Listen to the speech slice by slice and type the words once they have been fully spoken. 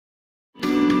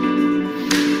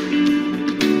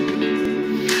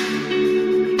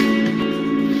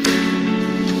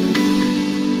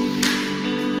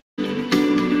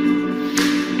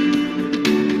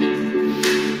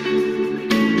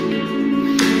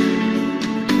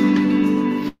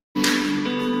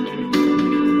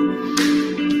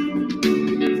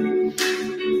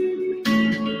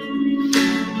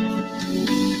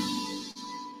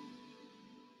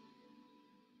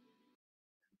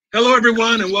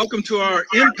everyone, and welcome to our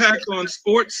Impact on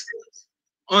Sports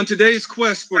on today's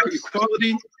quest for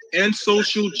equality and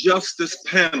social justice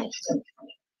panel.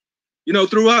 You know,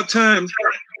 throughout time,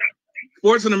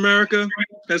 sports in America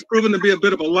has proven to be a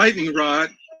bit of a lightning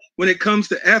rod when it comes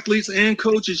to athletes and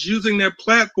coaches using their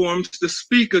platforms to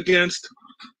speak against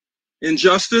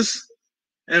injustice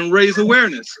and raise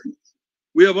awareness.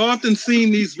 We have often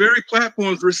seen these very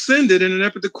platforms rescinded in an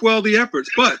effort to quell the efforts,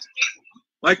 but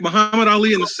like Muhammad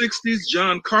Ali in the 60s,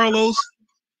 John Carlos,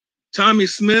 Tommy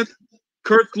Smith,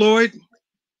 Kurt Floyd,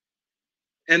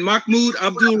 and Mahmoud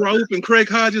Abdul-Rauf and Craig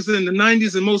Hodges in the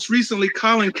 90s, and most recently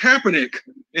Colin Kaepernick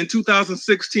in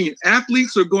 2016.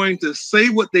 Athletes are going to say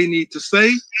what they need to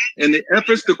say, and the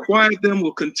efforts to quiet them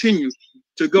will continue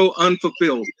to go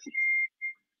unfulfilled.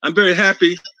 I'm very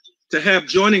happy to have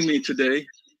joining me today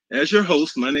as your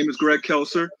host. My name is Greg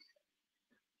Kelser.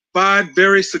 5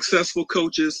 very successful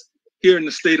coaches here in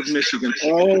the state of Michigan,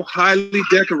 all highly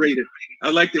decorated.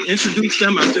 I'd like to introduce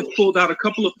them. I just pulled out a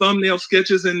couple of thumbnail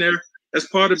sketches in there as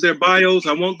part of their bios.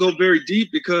 I won't go very deep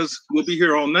because we'll be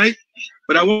here all night,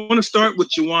 but I want to start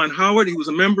with Juwan Howard. He was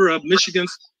a member of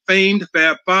Michigan's famed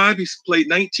Fab Five. He's played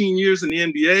 19 years in the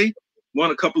NBA,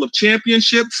 won a couple of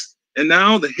championships, and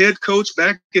now the head coach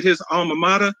back at his alma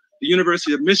mater, the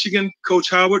University of Michigan.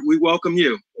 Coach Howard, we welcome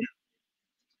you.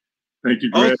 Thank you,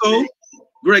 Greg. Also,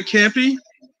 Greg Kampe,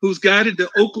 who's guided the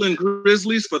Oakland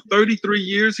Grizzlies for 33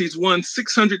 years. He's won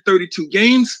 632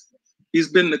 games. He's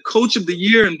been the coach of the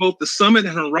year in both the Summit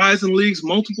and Horizon Leagues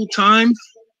multiple times.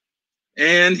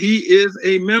 And he is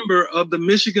a member of the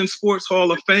Michigan Sports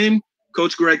Hall of Fame.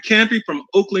 Coach Greg Kampe from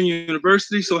Oakland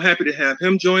University. So happy to have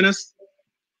him join us.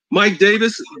 Mike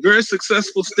Davis, very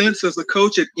successful stints as a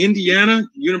coach at Indiana,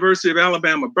 University of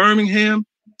Alabama, Birmingham,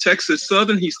 Texas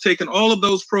Southern. He's taken all of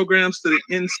those programs to the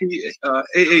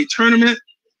NCAA tournament.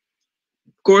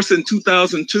 Of course, in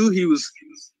 2002, he was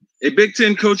a Big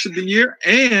Ten Coach of the Year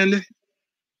and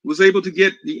was able to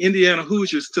get the Indiana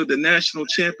Hoosiers to the national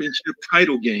championship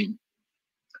title game.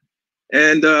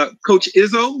 And Coach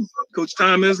Izzo, Coach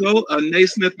Tom Izzo, a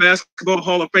Naismith Basketball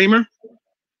Hall of Famer,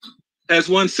 has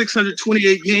won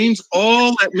 628 games,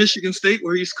 all at Michigan State,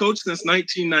 where he's coached since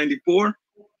 1994.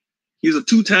 He's a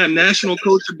 2-time National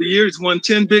Coach of the Year. He's won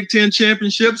 10 Big Ten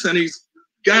championships, and he's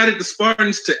guided the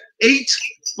Spartans to 8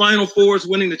 Final Fours,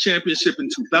 winning the championship in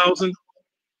 2000.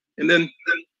 And then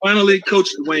finally, Coach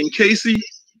Dwane Casey.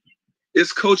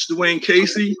 It's Coach Dwane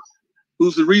Casey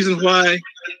who's the reason why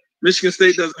Michigan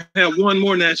State doesn't have one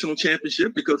more national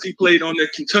championship, because he played on the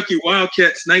Kentucky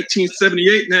Wildcats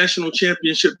 1978 national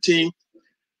championship team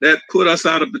that put us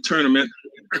out of the tournament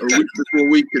a week before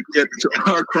we could get to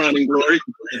our crowning glory.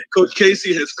 Coach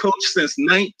Casey has coached since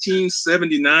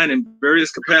 1979 in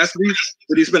various capacities,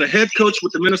 but he's been a head coach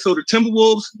with the Minnesota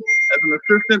Timberwolves. As an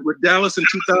assistant with Dallas in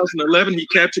 2011, he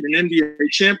captured an NBA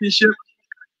championship.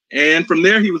 And from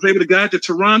there, he was able to guide the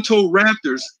Toronto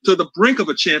Raptors to the brink of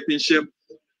a championship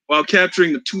while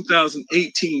capturing the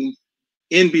 2018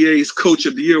 NBA's Coach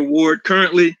of the Year award.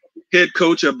 Currently, head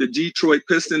coach of the Detroit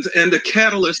Pistons and the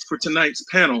catalyst for tonight's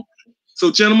panel. So,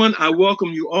 gentlemen, I welcome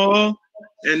you all,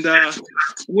 and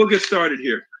we'll get started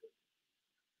here.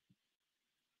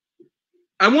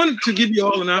 I wanted to give you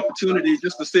all an opportunity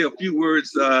just to say a few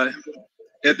words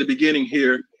at the beginning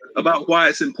here about why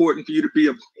it's important for you to be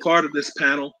a part of this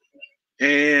panel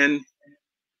and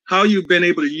how you've been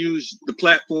able to use the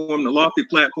platform, the lofty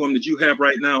platform that you have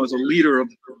right now as a leader of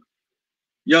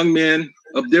young men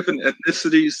of different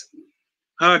ethnicities.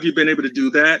 How have you been able to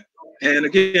do that? And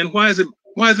again, why is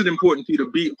it important for you to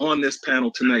be on this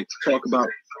panel tonight to talk about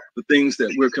the things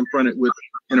that we're confronted with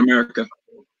in America?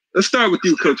 Let's start with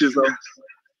you, Coach Izzo.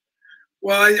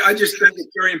 Well, I just think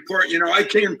it's very important. You know, I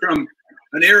came from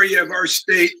an area of our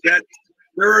state that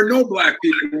there are no black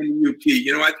people in the UP,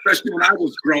 you know, especially when I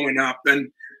was growing up.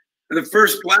 And the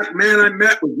first black man I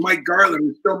met was Mike Garland,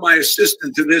 who's still my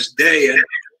assistant to this day.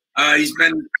 And he's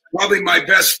been probably my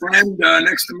best friend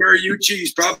next to Mariucci.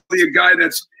 He's probably a guy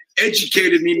that's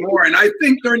educated me more. And I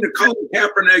think during the Colin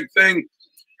Kaepernick thing,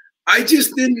 I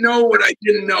just didn't know what I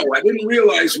didn't know. I didn't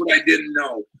realize what I didn't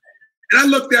know. And I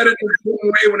looked at it in a different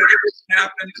way when it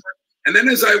happened. And then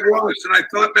as I watched and I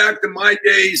thought back to my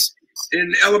days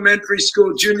in elementary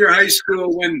school, junior high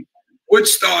school, when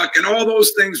Woodstock and all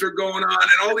those things were going on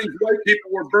and all these white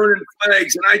people were burning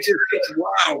flags, and I just said,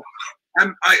 wow, I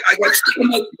got so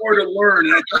much more to learn.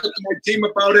 And I talked to my team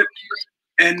about it,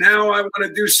 and now I want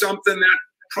to do something that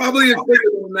probably is bigger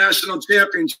than a national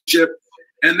championship,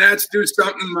 and that's do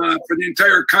something for the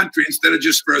entire country instead of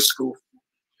just for a school.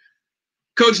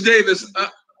 Coach Davis,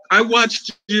 I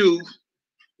watched you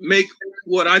make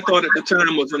what I thought at the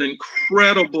time was an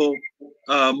incredible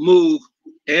move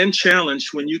and challenge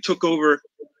when you took over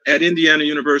at Indiana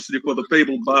University for the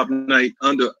fabled Bob Knight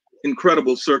under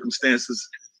incredible circumstances.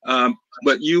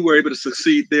 But you were able to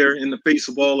succeed there in the face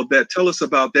of all of that. Tell us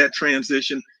about that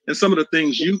transition and some of the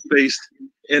things you faced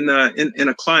in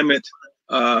a climate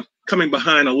coming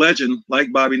behind a legend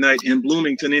like Bobby Knight in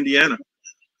Bloomington, Indiana.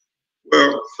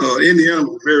 Well, Indiana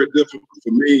was very difficult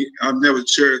for me. I've never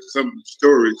shared some of the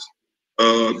stories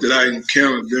that I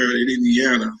encountered there in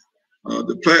Indiana.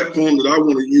 The platform that I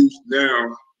want to use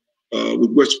now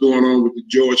with what's going on with the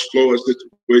George Floyd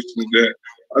situation is that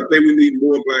I think we need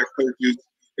more black coaches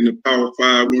in the Power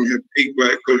 5. We don't have 8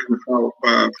 black coaches in the Power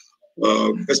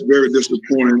 5. That's very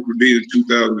disappointing for me in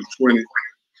 2020.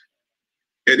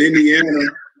 At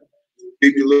Indiana,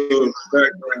 give you a little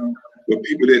background for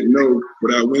people that know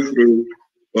what I went through.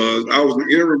 I was an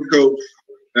interim coach,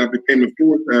 and I became a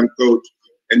full-time coach,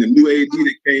 and the new AD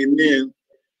that came in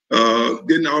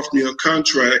didn't offer me a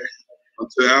contract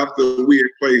until after we had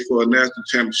played for a national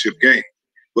championship game.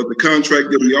 But the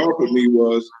contract that he offered me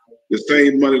was the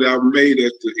same money that I made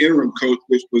as the interim coach,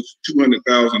 which was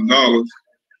 $200,000.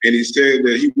 And he said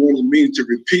that he wanted me to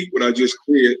repeat what I just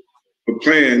did for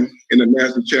playing in the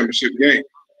national championship game.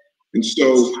 And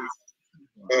so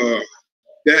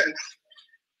that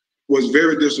was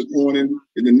very disappointing.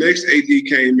 And the next AD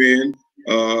came in,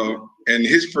 and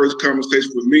his first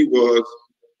conversation with me was,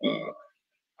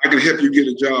 I can help you get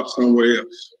a job somewhere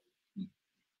else.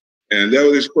 And that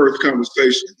was his first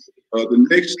conversation. The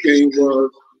next thing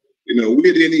was, we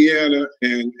at Indiana,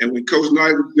 and when Coach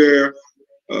Knight was there,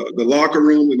 the locker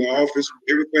room and the office,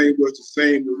 everything was the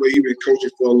same the way he'd been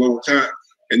coaching for a long time.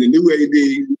 And the new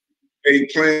AD made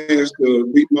plans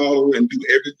to remodel and do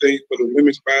everything for the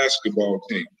women's basketball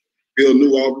team. Build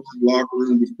new offices and locker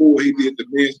room before he did the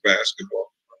men's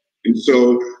basketball. And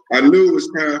so I knew it was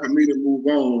time for me to move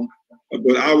on.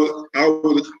 But I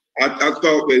thought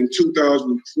that in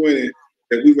 2020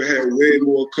 that we would have way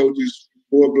more coaches,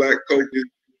 more black coaches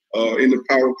in the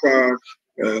Power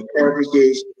 5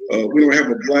 conferences. We don't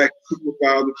have a black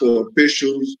supervisor for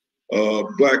officials,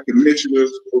 black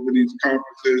commissioners over these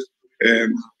conferences.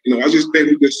 And, I just think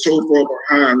we're just so far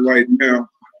behind right now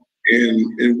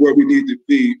in where we need to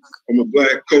be from a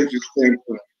black coach's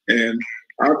standpoint. And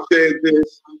I've said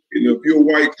this, if you're a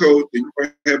white coach and you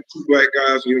might have 2 black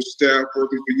guys on your staff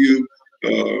working for you,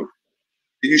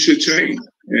 you should change.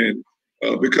 And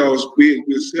because we're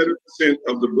 7%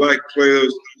 of the black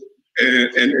players,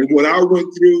 and what I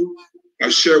went through, I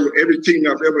share with every team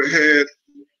I've ever had,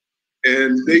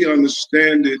 and they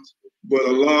understand it. But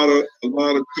a lot of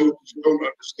coaches don't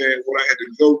understand what I had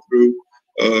to go through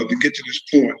to get to this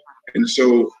point. And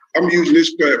so I'm using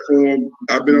this platform.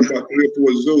 I've been on about 3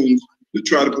 or 4 Zooms to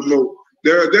try to promote.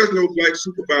 There's no black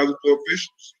supervisor for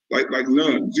officials, like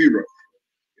none, 0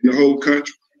 in the whole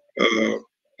country.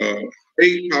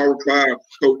 8 Power 5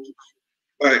 coaches.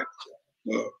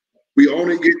 We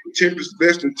only get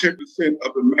less than 10%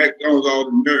 of the McDonald's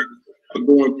All-Americans are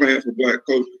going playing for black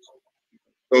coaches.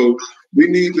 So we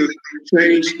need to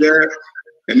change that,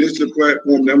 and this is a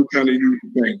platform that I'm kind of using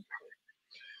to change.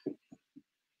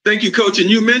 Thank you, Coach. And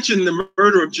you mentioned the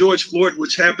murder of George Floyd,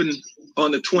 which happened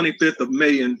on the 25th of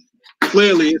May, and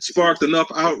clearly it sparked enough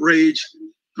outrage,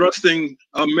 thrusting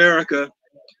America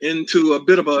into a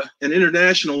bit of an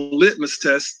international litmus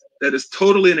test that is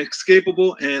totally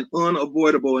inescapable and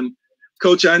unavoidable. And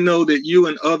Coach, I know that you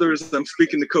and others, I'm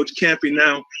speaking to Coach Kampe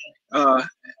now,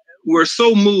 were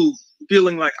so moved,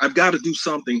 feeling like I've got to do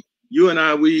something. You and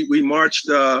I, we marched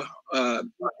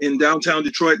in downtown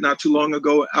Detroit not too long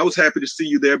ago. I was happy to see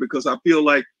you there because I feel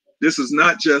like this is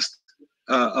not just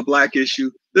a black issue.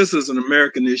 This is an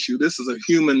American issue. This is a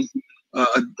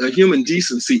human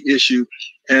decency issue.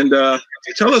 And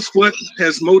tell us what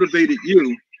has motivated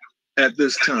you at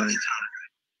this time.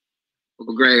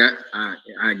 Well, Greg, I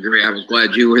agree. I was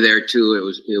glad you were there too.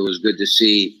 It was good to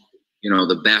see,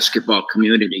 the basketball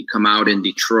community come out in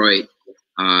Detroit.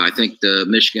 I think the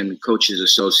Michigan Coaches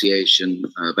Association,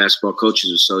 Basketball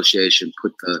Coaches Association,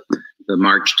 put the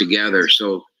march together.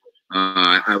 So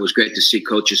it was great to see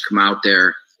coaches come out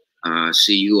there,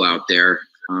 see you out there.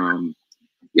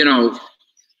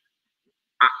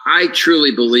 I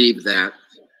truly believe that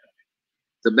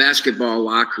the basketball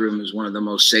locker room is one of the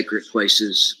most sacred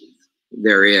places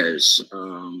there is.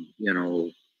 When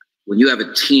you have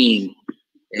a team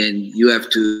and you have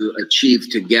to achieve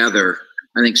together,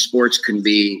 I think sports can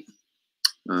be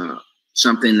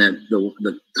something that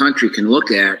the country can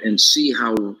look at and see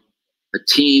how a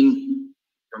team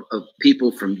of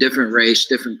people from different race,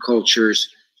 different cultures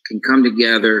can come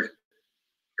together,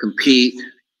 compete,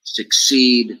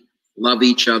 succeed, love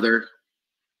each other,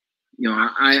 you know,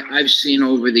 I've seen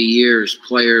over the years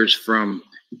players from,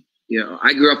 you know,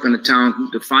 I grew up in a town,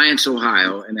 Defiance,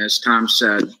 Ohio, and as Tom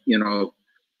said, you know,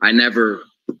 I never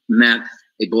met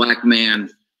a black man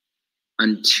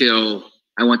until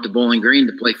I went to Bowling Green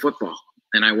to play football.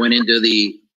 And I went into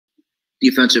the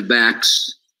defensive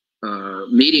backs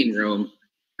meeting room.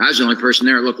 I was the only person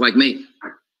there that looked like me.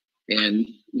 And,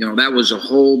 you know, that was a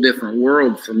whole different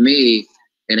world for me.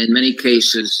 And in many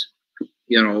cases,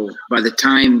 you know, by the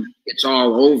time it's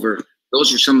all over,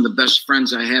 those are some of the best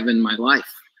friends I have in my life.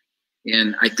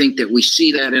 And I think that we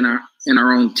see that in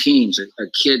our own teams. A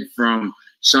kid from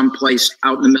someplace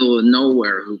out in the middle of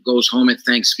nowhere who goes home at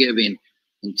Thanksgiving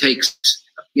and takes,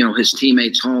 you know, his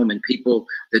teammates home, and people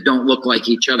that don't look like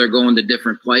each other going to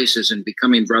different places and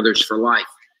becoming brothers for life.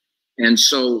 And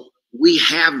so we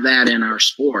have that in our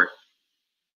sport.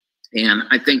 And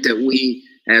I think that we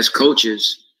as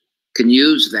coaches can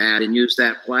use that and use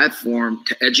that platform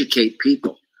to educate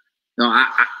people. You know,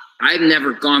 I've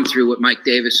never gone through what Mike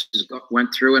Davis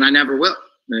went through, and I never will.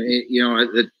 You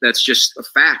know, that's just a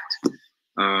fact.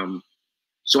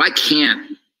 So I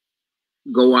can't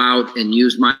go out and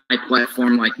use my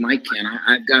platform like Mike can.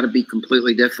 I've got to be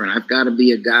completely different. I've got to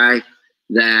be a guy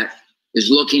that is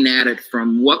looking at it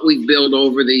from what we've built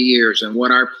over the years and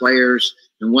what our players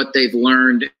and what they've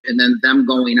learned, and then them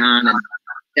going on and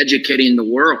educating the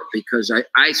world, because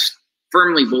I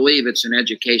firmly believe it's an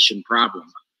education problem.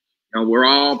 You know, we're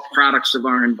all products of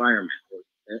our environment.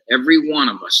 Every one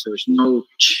of us, there's no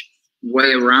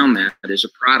way around that. It is a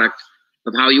product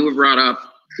of how you were brought up,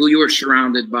 who you were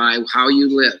surrounded by, how you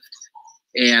lived.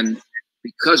 And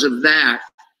because of that,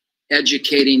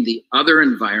 educating the other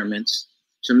environments,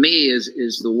 to me,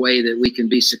 is the way that we can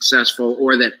be successful,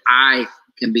 or that I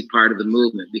can be part of the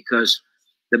movement. Because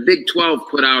the Big 12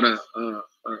 put out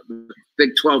the Big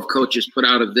 12 coaches put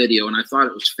out a video, and I thought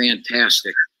it was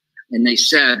fantastic. And they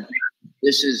said,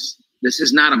 this is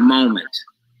not a moment,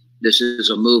 this is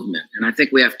a movement. And I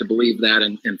think we have to believe that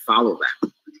and follow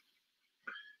that.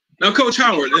 Now, Coach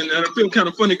Howard, and I feel kind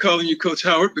of funny calling you Coach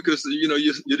Howard, because, you know,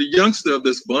 you're the youngster of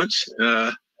this bunch.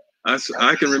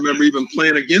 I can remember even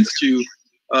playing against you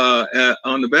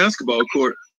on the basketball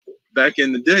court back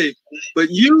in the day. But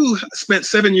you spent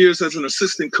 7 years as an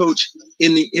assistant coach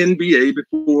in the NBA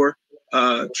before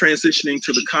transitioning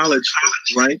to the college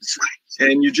ranks.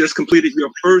 And you just completed your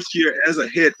first year as a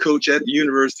head coach at the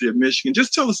University of Michigan.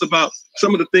 Just tell us about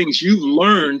some of the things you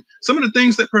learned, some of the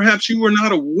things that perhaps you were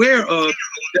not aware of,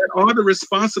 that are the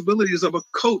responsibilities of a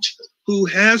coach who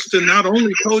has to not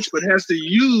only coach, but has to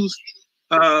use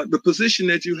the position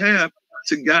that you have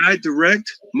to guide, direct,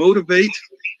 motivate,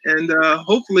 and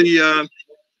hopefully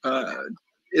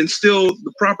instill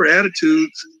the proper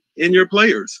attitudes in your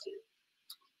players.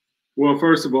 Well,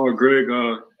 first of all, Greg,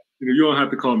 you know, you don't have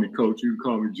to call me coach. You can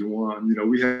call me Juwan. You know,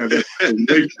 we have that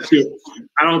relationship.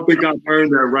 I don't think I've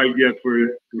earned that right yet for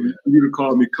you to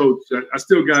call me coach. I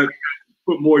still got to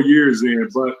put more years in.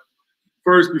 But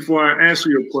first, before I answer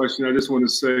your question, I just want to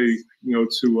say, you know,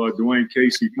 to Dwane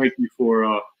Casey, thank you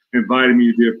for inviting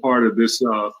me to be a part of this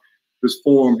this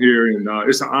forum here. And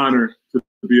it's an honor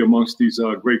to be amongst these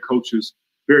great coaches,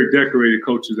 very decorated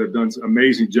coaches that have done some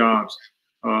amazing jobs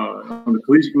on the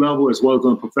collegiate level as well as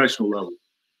on the professional level.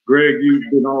 Greg, you've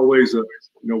been always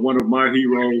one of my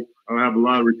heroes. I have a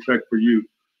lot of respect for you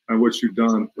and what you've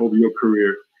done over your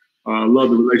career. I love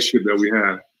the relationship that we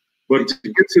have. But to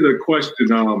get to the question,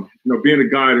 you know, being a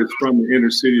guy that's from the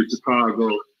inner city of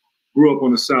Chicago, grew up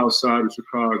on the south side of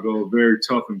Chicago, very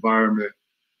tough environment.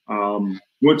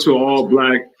 Went to an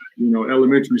all-black, you know,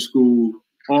 elementary school,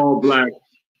 all-black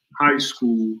high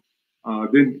school.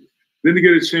 Didn't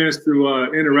get a chance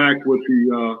to interact with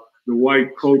the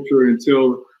white culture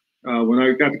until when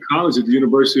I got to college at the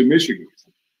University of Michigan.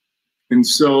 And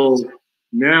so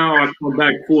now I come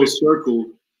back full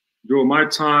circle during my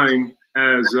time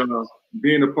as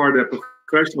being a part of that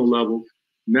professional level.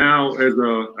 Now as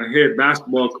a head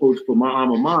basketball coach for my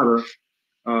alma mater,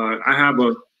 I have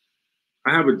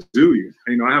a duty,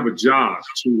 you know, I have a job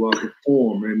to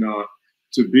perform and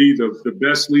to be the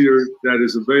best leader that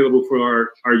is available for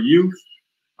our youth.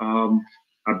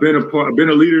 I've been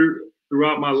a leader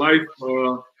throughout my life,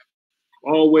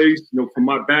 always, you know, from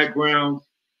my background,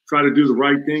 try to do the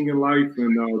right thing in life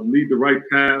and lead the right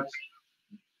path.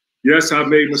 Yes, I've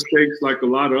made mistakes like a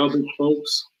lot of other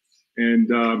folks, and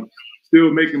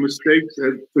still making mistakes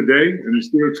today, and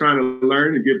still trying to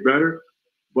learn and get better.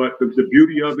 But the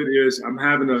beauty of it is I'm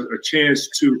having a chance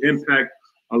to impact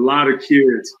a lot of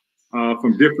kids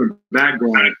from different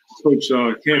backgrounds. Coach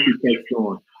Kampe touched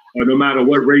on, no matter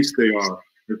what race they are,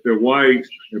 if they're white,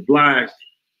 they're black,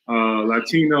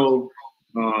 Latino,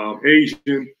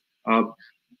 Asian,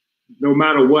 no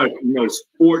matter what,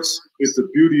 sports is the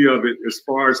beauty of it as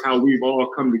far as how we've all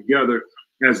come together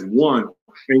as one.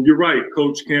 And you're right,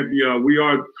 Coach Kampe, we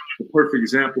are the perfect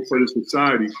example for the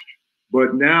society.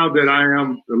 But now that I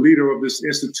am the leader of this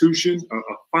institution,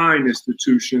 a fine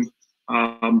institution,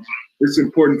 it's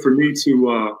important for me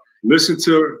to listen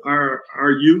to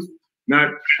our youth,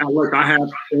 not act like I have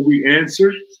every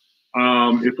answer.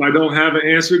 If I don't have an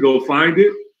answer, go find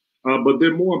it. But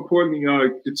then more importantly,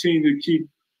 continue to keep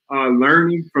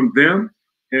learning from them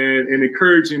and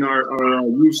encouraging our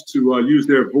youth to use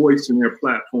their voice and their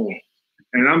platform.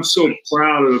 And I'm so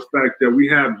proud of the fact that we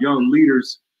have young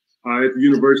leaders at the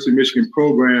University of Michigan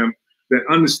program that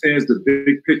understands the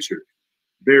big picture.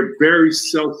 They're very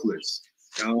selfless.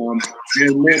 And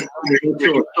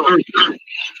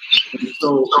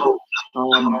so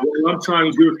what I'm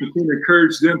trying to do is continue to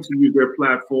encourage them to use their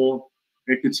platform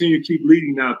and continue to keep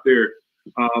leading out there.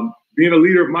 Being a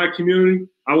leader of my community,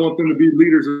 I want them to be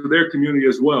leaders of their community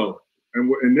as well.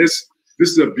 And this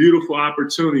is a beautiful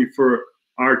opportunity for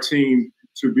our team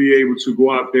to be able to go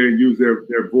out there and use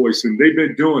their voice. And they've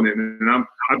been doing it, and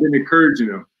I've been encouraging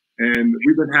them. And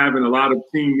we've been having a lot of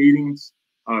team meetings,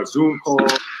 Zoom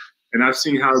calls, and I've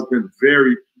seen how it's been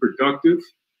very productive.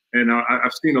 And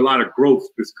I've seen a lot of growth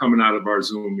that's coming out of our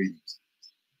Zoom meetings.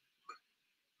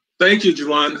 Thank you,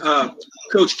 Juwan.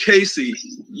 Coach Casey,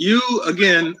 you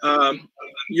again,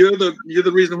 you're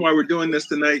the reason why we're doing this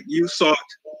tonight. You sought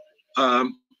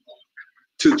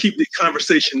to keep the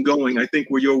conversation going, I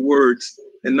think were your words,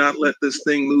 and not let this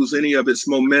thing lose any of its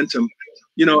momentum.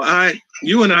 You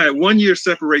and I, 1 year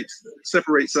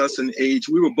separates us in age.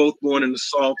 We were both born in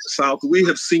the South. We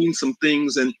have seen some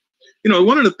things, and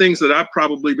one of the things that I've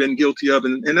probably been guilty of,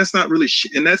 and that's not really,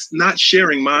 and that's not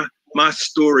sharing my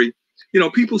story.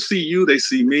 People see you, they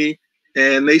see me,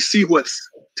 and they see what's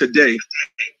today,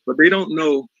 but they don't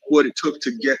know what it took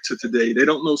to get to today. They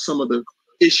don't know some of the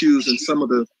issues and some of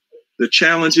the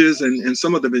challenges and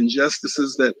some of the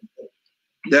injustices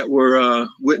that were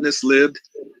witnessed, lived,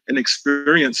 and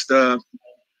experienced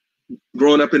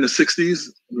growing up in the 60s,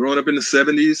 growing up in the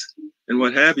 70s, and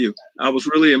what have you. I was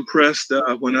really impressed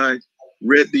when I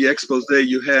read the expose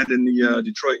you had in the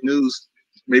Detroit News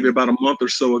maybe about a month or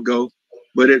so ago,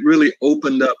 but it really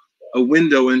opened up a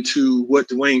window into what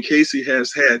Dwane Casey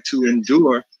has had to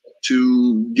endure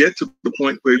to get to the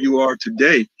point where you are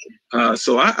today.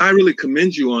 So I really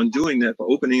commend you on doing that, for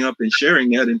opening up and sharing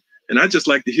that. And I'd just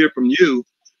like to hear from you.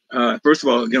 First of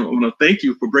all, again, I want to thank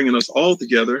you for bringing us all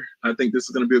together. I think this is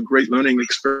going to be a great learning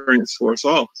experience for us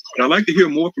all. But I'd like to hear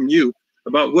more from you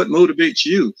about what motivates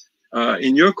you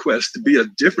in your quest to be a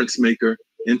difference maker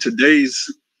in today's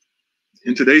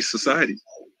society.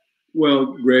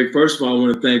 Well, Greg, first of all, I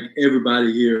want to thank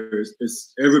everybody here.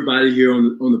 It's everybody here on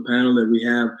the panel that we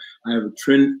have. I have a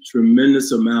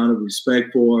tremendous amount of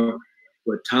respect for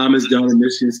what Tom has done in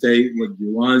Michigan State, what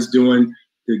Juwan's doing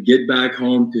to get back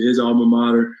home to his alma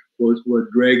mater, what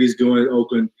Greg is doing at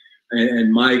Oakland,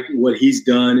 and Mike, what he's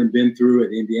done and been through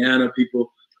at Indiana.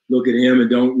 People look at him and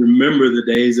don't remember the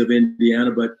days of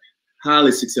Indiana, but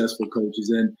highly successful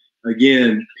coaches. And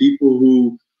again, people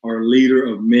who are a leader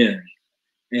of men.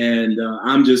 And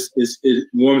it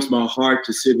warms my heart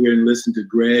to sit here and listen to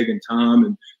Greg and Tom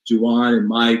and Juwan and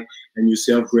Mike and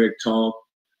yourself, Greg, talk.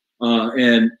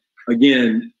 And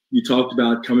again, you talked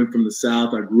about coming from the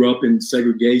South. I grew up in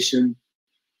segregation.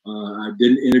 I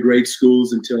didn't integrate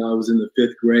schools until I was in the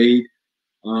 5th grade.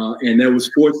 And that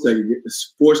was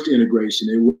forced integration.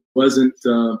 It wasn't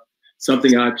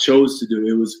something I chose to do.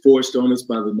 It was forced on us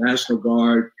by the National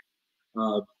Guard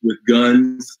with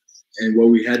guns, and where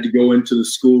we had to go into the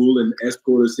school and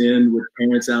escort us in with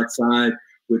parents outside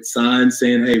with signs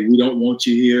saying, "Hey, we don't want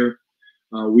you here.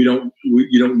 You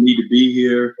don't need to be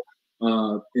here."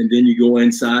 And then you go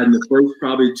inside, and the first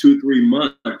probably 2-3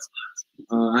 months,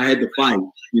 I had to fight,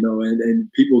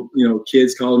 and people,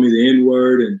 kids calling me the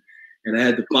N-word, and I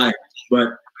had to fight.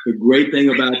 But the great thing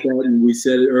about that, and we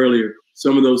said it earlier,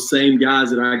 some of those same guys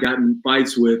that I got in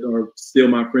fights with are still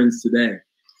my friends today.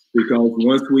 Because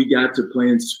once we got to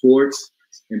playing sports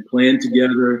and playing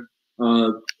together,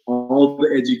 all the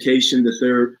education that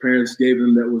their parents gave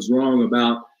them that was wrong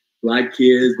about black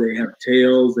kids, they have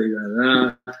tails,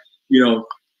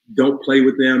 don't play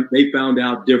with them. They found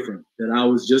out different, that I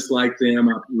was just like them.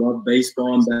 I loved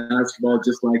baseball and basketball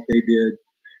just like they did.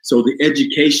 So the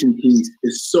education piece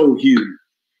is so huge.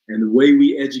 And the way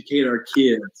we educate our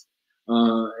kids,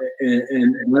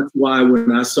 and that's why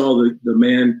when I saw the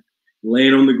man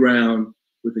laying on the ground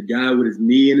with a guy with his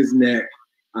knee in his neck,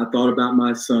 I thought about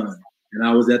my son. And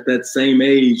I was at that same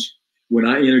age when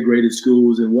I integrated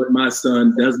schools, and what my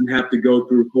son doesn't have to go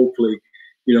through, hopefully,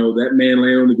 You know, that man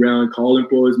laying on the ground calling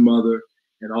for his mother,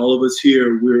 and all of us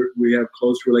here, we have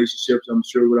close relationships, I'm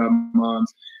sure, with our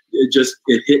moms. It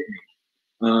hit me.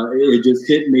 It just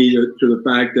hit me to the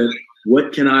fact that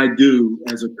what can I do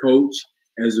as a coach,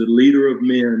 as a leader of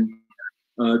men,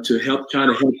 to try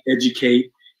to help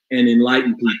educate and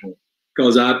enlighten people?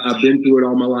 Because I've been through it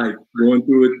all my life, going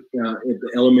through it at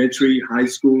the elementary, high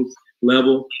school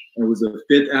level. I was a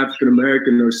 5th African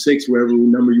American or 6th, whatever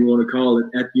number you want to call it,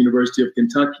 at the University of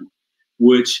Kentucky,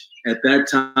 which at that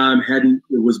time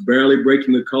it was barely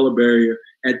breaking the color barrier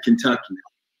at Kentucky.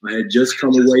 I had just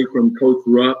come away from Coach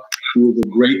Rupp, who was a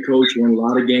great coach, won a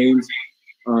lot of games,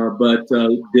 but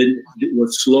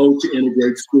was slow to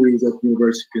integrate schools at the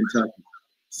University of Kentucky.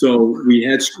 So we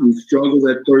struggled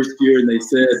that first year, and they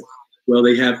said, well,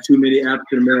 they have too many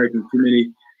African Americans, too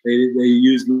many. They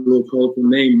used a little colorful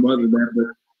name, other than that,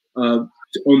 but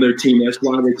on their team. That's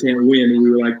why they can't win. And we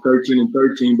were like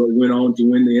 13-13, but went on to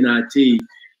win the NIT.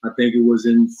 I think it was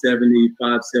in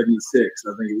 75, 76.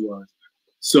 I think it was.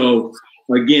 So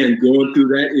again, going through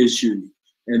that issue,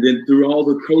 and then through all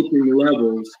the coaching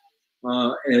levels,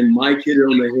 and Mike hit it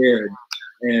on the head,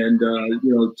 and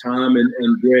you know, Tom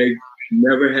and Greg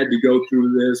never had to go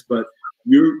through this, but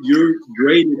you're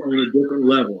graded on a different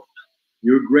level.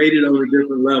 You're graded on a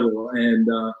different level, and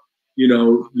you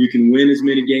know, you can win as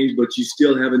many games, but you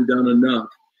still haven't done enough,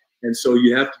 and so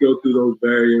you have to go through those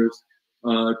barriers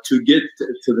to get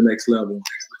to the next level.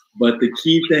 But the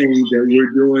key thing that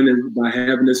we're doing is by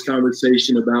having this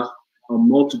conversation about a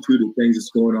multitude of things that's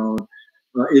going on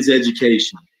is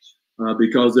education,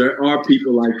 because there are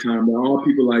people like Tom, there are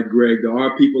people like Greg, there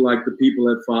are people like the people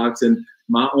at Fox, and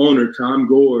my owner, Tom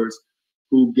Gores,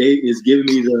 who is giving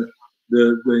me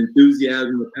the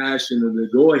enthusiasm, the passion, and the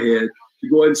go-ahead to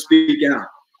go ahead and speak out.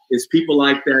 It's people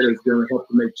like that that's going to help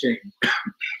to make change.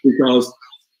 Because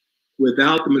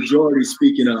without the majority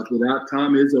speaking up, without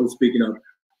Tom Izzo speaking up,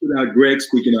 without Greg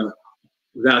speaking up,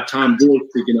 without Tom Gores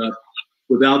speaking up,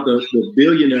 without the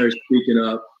billionaires speaking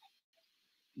up,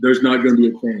 there's not going to be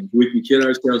a change. We can kid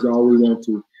ourselves all we want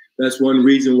to. That's one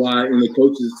reason why in the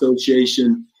Coaches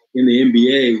Association in the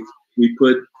NBA, we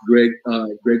put Greg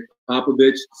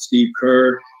Popovich, Steve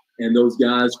Kerr, and those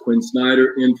guys, Quinn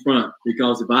Snyder, in front.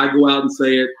 Because if I go out and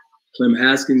say it, Clem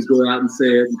Haskins go out and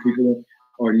say it, and people,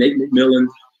 or Nate McMillan,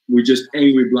 we're just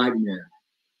angry black men.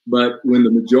 But when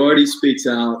the majority speaks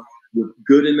out with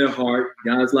good in their heart,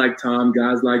 guys like Tom,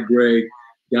 guys like Greg,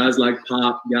 guys like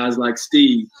Pop, guys like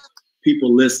Steve,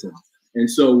 people listen. And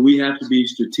so we have to be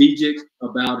strategic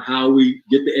about how we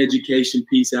get the education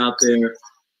piece out there.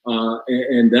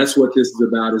 And that's what this is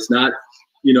about. It's not,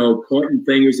 you know, pointing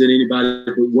fingers at anybody,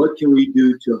 but what can we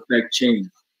do to affect change?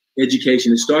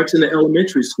 Education. It starts in the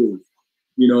elementary school,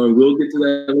 you know, and we'll get to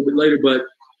that a little bit later. But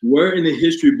where in the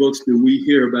history books do we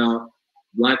hear about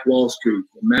Black Wall Street,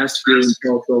 the massacre in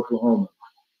Tulsa, Oklahoma?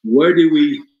 Where do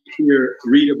we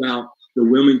read about the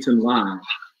Wilmington Lie,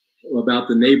 about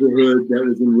the neighborhood that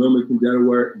was in Wilmington,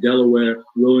 North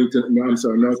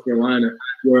Carolina,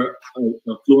 where an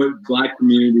affluent black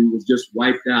community was just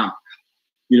wiped out?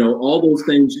 You know, all those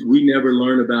things we never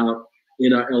learn about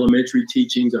in our elementary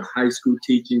teachings, our high school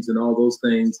teachings, and all those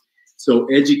things.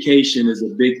 So education is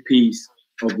a big piece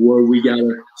of where we got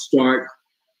to start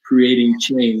creating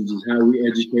change, is how we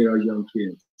educate our young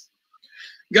kids.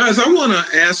 Guys, I want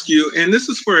to ask you, and this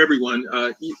is for everyone,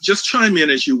 just chime in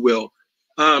as you will.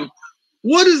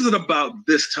 What is it about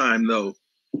this time, though,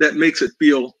 that makes it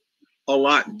feel a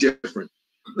lot different?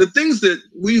 The things that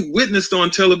we witnessed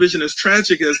on television, as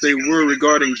tragic as they were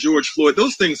regarding George Floyd,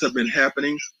 those things have been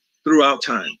happening throughout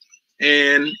time.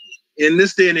 And in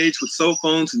this day and age with cell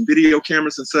phones and video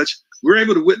cameras and such, we're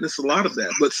able to witness a lot of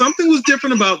that. But something was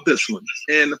different about this one.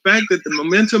 And the fact that the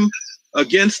momentum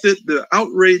against it, the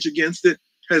outrage against it,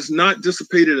 has not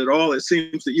dissipated at all. It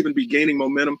seems to even be gaining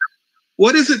momentum.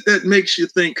 What is it that makes you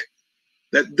think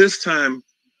that this time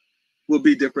will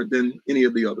be different than any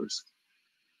of the others?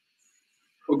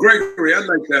 Well, Gregory, I'd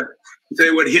like to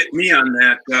say what hit me on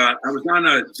that. I was on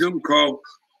a Zoom call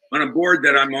on a board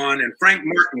that I'm on, and Frank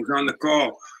Martin was on the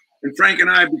call. And Frank and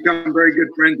I have become very good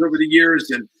friends over the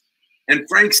years. And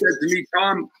Frank said to me,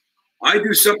 Tom, I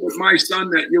do something with my son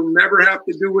that you'll never have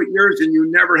to do with yours, and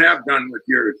you never have done with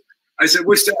yours. I said,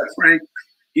 what's that, Frank?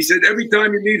 He said, every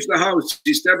time he leaves the house,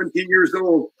 he's 17 years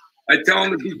old, I tell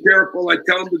him to be careful. I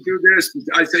tell him to do this.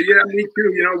 I say, yeah, me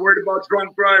too. You know, worried about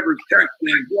drunk drivers,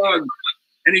 texting, drugs.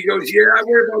 And he goes, yeah, I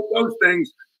worry about those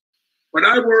things. But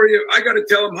I got to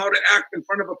tell him how to act in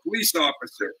front of a police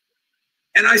officer.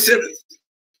 And I said,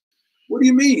 what do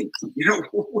you mean? You know,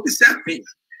 what does that mean?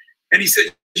 And he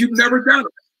said, you've never done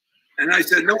it. And I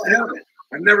said, no, I haven't.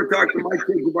 I've never talked to my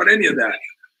kids about any of that.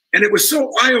 And it was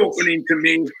so eye-opening to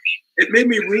me. It made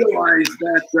me realize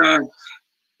that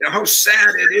how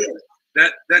sad it is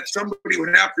that somebody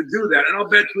would have to do that. And I'll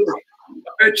bet you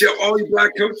all you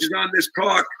black coaches on this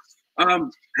talk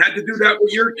had to do that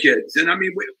with your kids. And I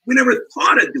mean, we never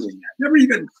thought of doing that. Never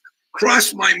even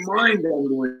crossed my mind on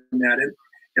doing that.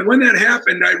 And when that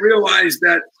happened, I realized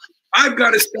that I've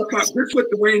got to step up. Here's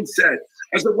what Dwane said.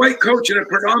 As a white coach in a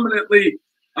predominantly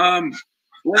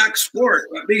black sport,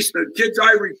 at least the kids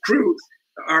I recruit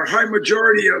are high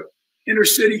majority of inner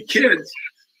city kids.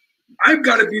 I've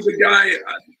got to be the guy,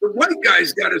 the white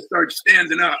guy's got to start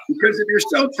standing up, because if you're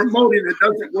self-promoting, it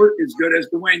doesn't work as good, as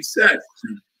Dwane said.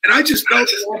 And I just felt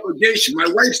an obligation. My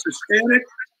wife's Hispanic.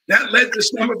 That led to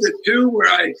some of it too,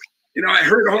 where I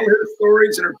heard all her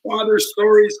stories and her father's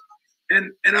stories.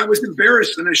 And I was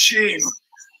embarrassed and ashamed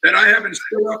that I haven't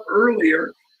stood up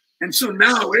earlier. And so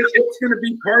now it's going to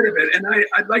be part of it. And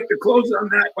I'd like to close on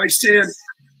that by saying,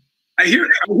 I hear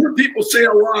people say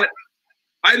a lot,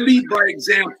 I lead by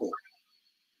example.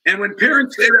 And when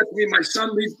parents say that to me, my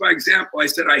son leads by example, I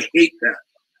said, I hate that.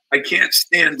 I can't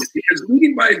stand it, because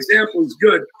leading by example is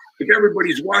good if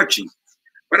everybody's watching.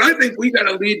 But I think we got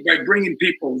to lead by bringing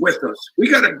people with us. We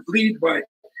got to lead by,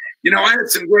 I had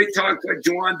some great talks like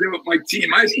Juwan did with my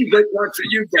team. I had some great talks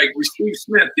with you, Greg, with Steve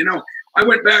Smith. I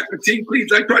went back with Team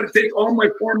Cleats. I tried to take all my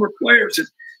former players and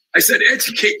I said,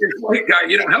 educate this white guy,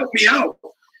 help me out,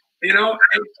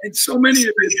 and so many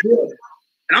of you did.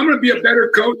 And I'm going to be a better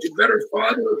coach, a better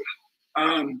father,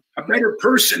 a better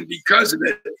person because of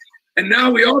it. And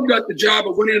now we all got the job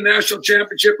of winning a national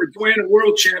championship or Dwane a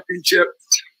world championship.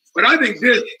 But I think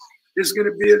this is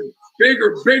going to be a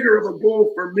bigger of a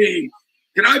goal for me.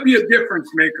 Can I be a difference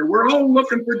maker? We're all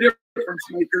looking for difference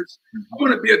makers. I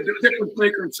want to be a difference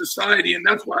maker in society, and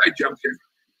that's why I jumped in.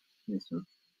 Yes,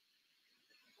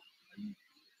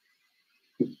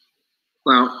 sir.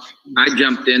 Well, I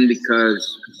jumped in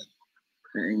because,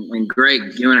 and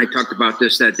Greg, you and I talked about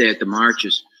this that day at the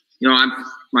marches.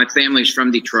 My family's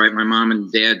from Detroit. My mom and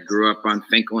dad grew up on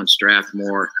Finkel and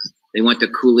Strathmore. They went to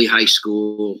Cooley High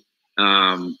School.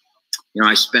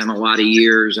 I spent a lot of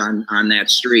years on that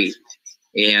street.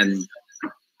 And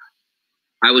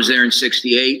I was there in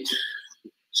 68,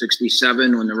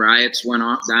 67 when the riots went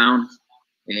down.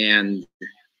 And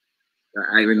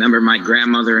I remember my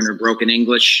grandmother in her broken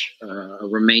English, a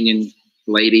Romanian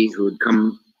lady who had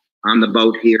come on the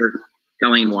boat here,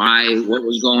 telling what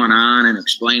was going on and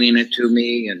explaining it to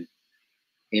me.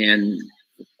 And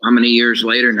how many years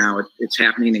later now it's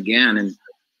happening again. And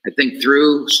I think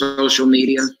through social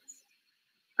media,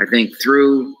 I think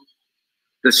through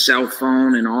the cell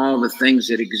phone and all the things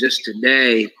that exist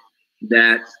today,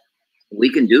 that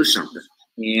we can do something.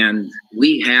 And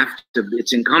we have to,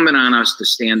 it's incumbent on us to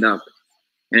stand up,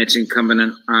 and it's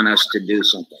incumbent on us to do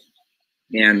something.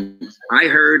 And I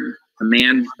heard a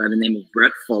man by the name of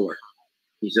Brett Fuller.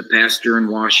 He's a pastor in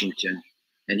Washington,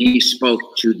 and he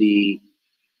spoke to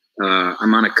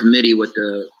I'm on a committee with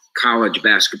the College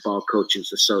Basketball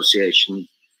Coaches Association,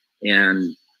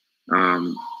 and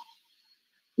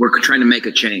we're trying to make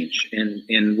a change,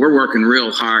 and we're working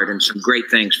real hard and some great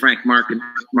things. Frank Martin,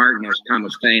 as Tom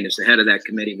was saying, is the head of that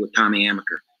committee with Tommy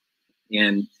Amaker.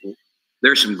 And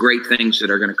there's some great things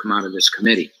that are going to come out of this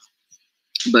committee.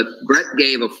 But Brett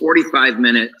gave a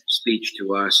 45-minute speech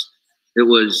to us. It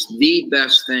was the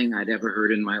best thing I'd ever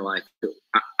heard in my life.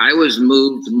 I was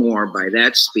moved more by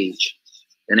that speech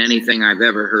than anything I've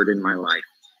ever heard in my life.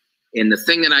 And the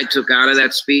thing that I took out of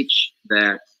that speech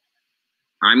that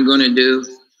I'm going to do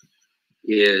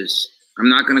is I'm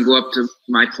not going to go up to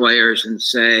my players and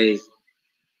say,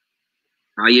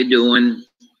 how you doing?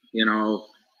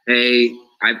 Hey,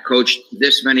 I've coached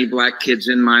this many black kids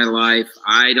in my life.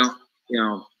 I don't,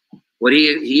 what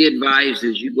he advised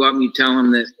is you go up and you tell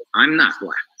them that I'm not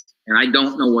black and I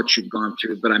don't know what you've gone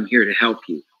through, but I'm here to help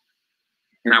you.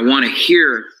 And I want to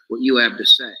hear what you have to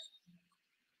say.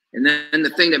 And then the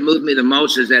thing that moved me the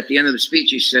most is at the end of the speech,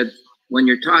 he said, when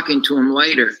you're talking to them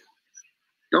later,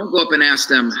 don't go up and ask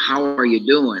them, how are you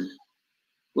doing?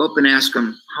 Go up and ask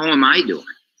them, how am I doing?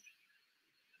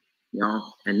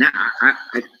 And that,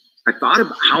 I thought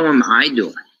about how am I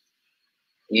doing?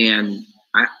 And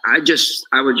I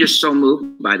was just so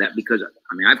moved by that, because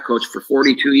I've coached for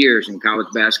 42 years in college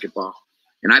basketball,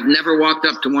 and I've never walked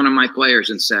up to one of my players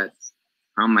and said,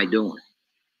 how am I doing?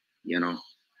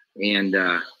 And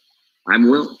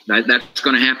that's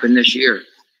going to happen this year.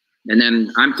 And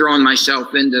then I'm throwing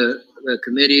myself into the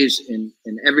committees and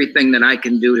everything that I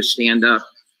can do to stand up.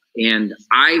 And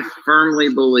I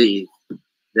firmly believe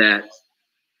that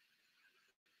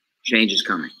change is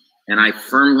coming. And I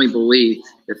firmly believe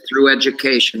that through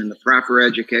education and the proper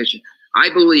education, I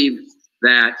believe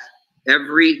that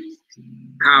every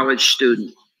college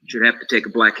student should have to take a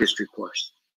Black history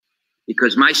course,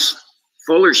 because my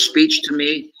Fuller's speech to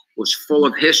me was full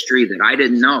of history that I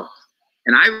didn't know.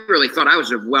 And I really thought I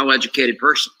was a well-educated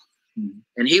person.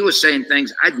 And he was saying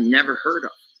things I'd never heard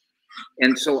of.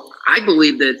 And so I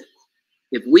believe that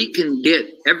if we can get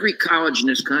every college in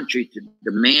this country to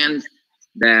demand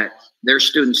that their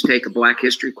students take a Black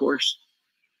history course,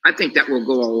 I think that will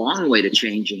go a long way to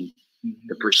changing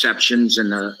the perceptions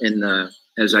and the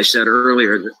as I said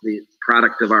earlier, the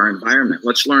product of our environment.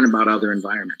 Let's learn about other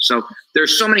environments. So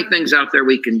there's so many things out there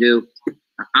we can do.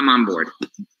 I'm on board.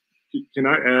 Can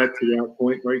I add to that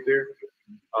point right there?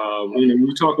 When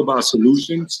you talk about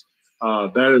solutions,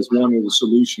 that is one of the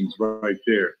solutions right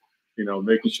there.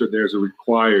 Making sure there's a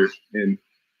required in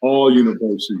all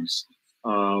universities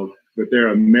that there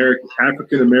are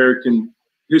African-American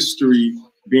history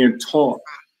being taught,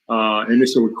 and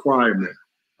it's a requirement.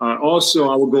 Also,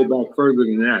 I will go back further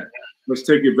than that. Let's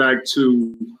take it back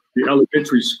to the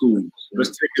elementary schools. Let's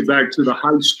take it back to the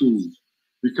high schools,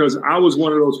 because I was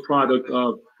one of those products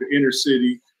of the inner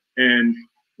city. And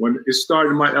when it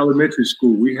started in my elementary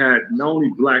school, we had not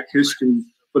only Black history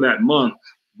for that month,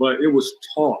 but it was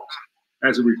taught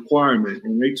as a requirement.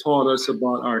 And they taught us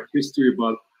about our history,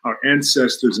 about our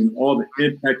ancestors and all the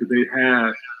impact that they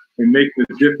have in making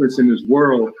a difference in this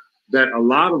world that a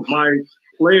lot of my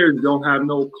players don't have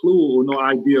no clue or no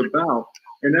idea about.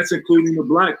 And that's including the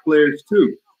Black players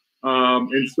too.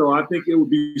 And so I think it would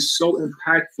be so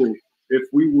impactful if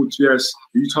we would just,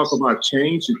 you talk about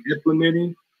change and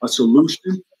implementing a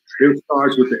solution, it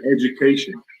starts with the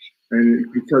education.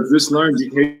 And because this learned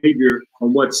behavior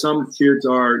on what some kids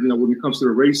are, when it comes to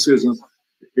the racism,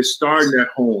 it's starting at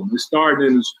home. It's starting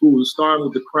in the school. It's starting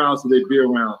with the crowds that they be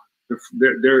around,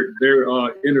 their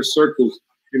inner circles.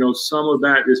 Some of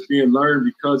that is being learned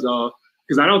because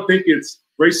I don't think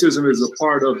racism is a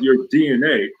part of your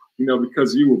DNA,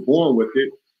 because you were born with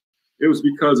it. It was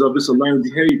because of this learned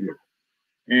behavior.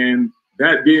 And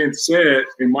that being said,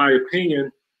 in my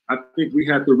opinion, I think we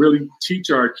have to really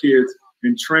teach our kids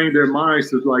and train their minds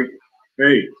to like,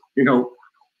 hey,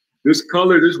 this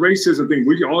color, this racism thing,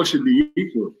 we all should be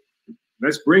equal.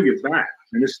 Let's bring it back.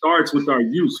 And it starts with our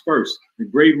youth first, and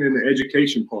grading in the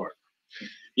education part.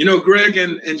 Greg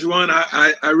and Juwan,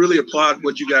 I really applaud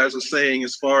what you guys are saying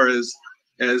as far as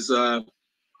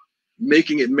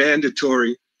making it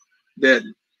mandatory that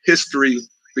history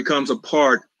becomes a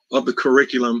part of the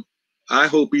curriculum. I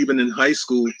hope even in high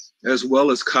school as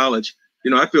well as college.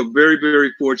 I feel very,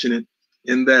 very fortunate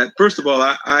in that. First of all,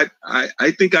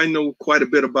 I think I know quite a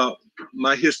bit about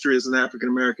my history as an African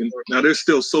American. Now, there's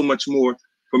still so much more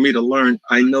for me to learn.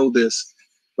 I know this,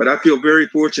 but I feel very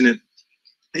fortunate.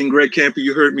 And Greg Kampe,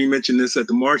 you heard me mention this at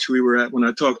the march we were at when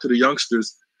I talked to the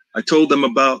youngsters. I told them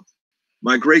about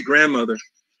my great-grandmother.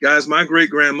 Guys, my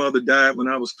great-grandmother died when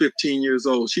I was 15 years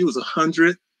old. She was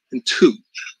 102.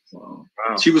 Wow.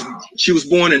 She was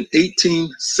born in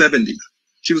 1870.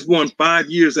 She was born 5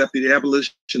 years after the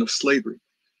abolition of slavery.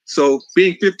 So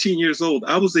being 15 years old,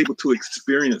 I was able to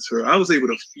experience her. I was able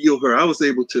to feel her. I was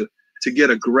able to get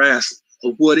a grasp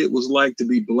of what it was like to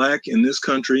be Black in this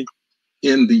country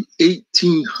in the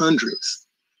 1800s.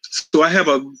 So I have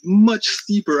a much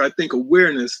steeper, I think,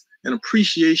 awareness and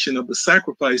appreciation of the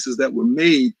sacrifices that were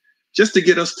made just to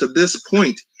get us to this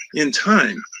point in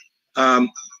time.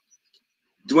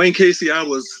 Dwane Casey, I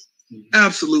was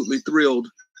absolutely thrilled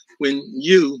when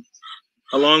you,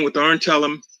 along with Arn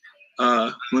Tellum,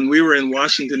 when we were in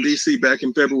Washington, D.C. back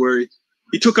in February,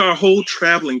 he took our whole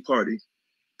traveling party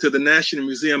to the National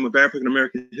Museum of African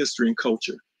American History and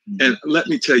Culture. And let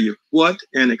me tell you, what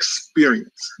an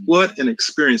experience. What an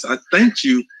experience. I thanked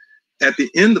you at the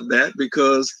end of that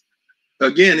because,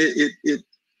 again,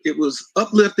 it was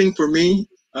uplifting for me.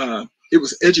 It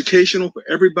was educational for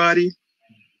everybody.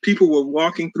 People were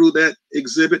walking through that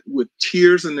exhibit with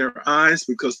tears in their eyes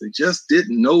because they just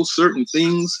didn't know certain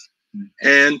things.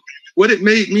 And what it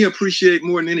made me appreciate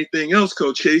more than anything else,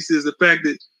 Coach Casey, is the fact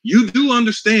that you do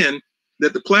understand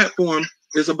that the platform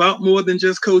is about more than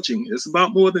just coaching. It's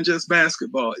about more than just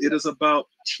basketball. It is about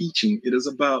teaching. It is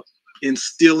about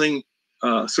instilling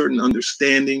certain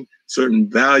understanding, certain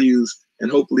values, and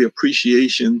hopefully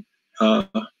appreciation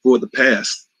for the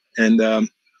past. And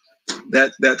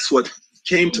that's what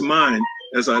came to mind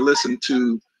as I listened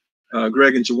to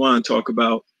Greg and Juwan talk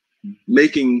about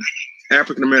making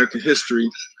African American history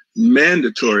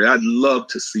mandatory. I'd love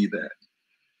to see that.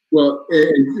 Well,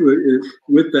 and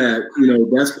with that,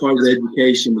 that's part of the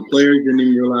education. The players didn't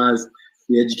even realize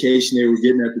the education they were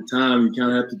getting at the time. You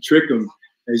kind of have to trick them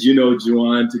as you know,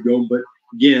 Juwan, to go. But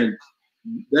again,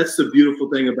 that's the beautiful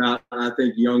thing about, I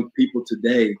think, young people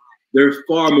today. They're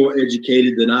far more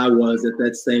educated than I was at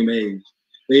that same age.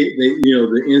 They you know,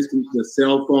 the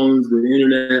cell phones, the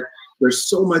internet, there's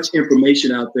so much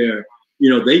information out there. You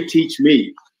know, they teach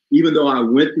me, even though I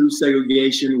went through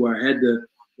segregation where I had to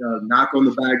knock on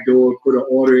the back door, put an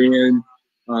order in,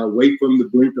 wait for them to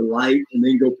blink the light, and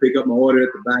then go pick up my order at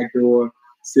the back door,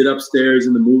 sit upstairs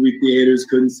in the movie theaters,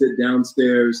 couldn't sit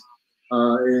downstairs,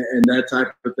 and that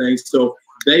type of thing. So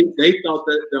they thought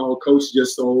that the coach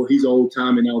just he's old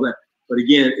time and all that. But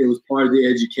again, it was part of the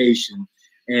education.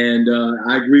 And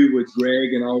I agree with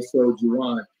Greg and also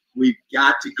Juwan. We've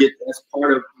got to get, that's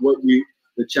part of what the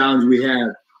challenge we have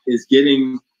is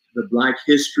getting the Black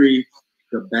history,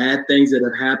 the bad things that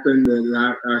have happened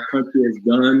that our country has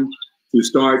done, to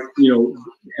start, you know,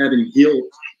 having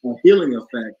a healing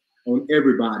effect on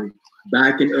everybody.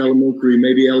 Back in elementary,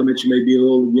 maybe elementary may be a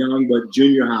little young, but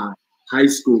junior high, high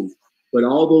school. But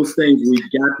all those things,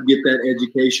 we've got to get that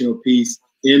educational piece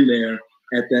in there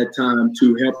at that time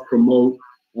to help promote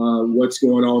what's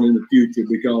going on in the future.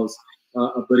 Because,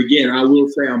 but again, I will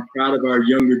say I'm proud of our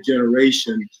younger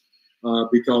generation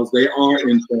because they are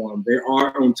informed. They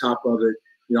are on top of it.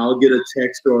 You know, I'll get a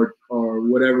text or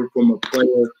whatever from a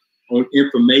player on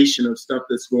information of stuff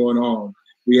that's going on.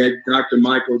 We had Dr.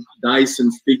 Michael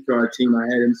Dyson speak to our team. I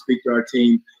had him speak to our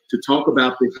team to talk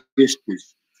about the history,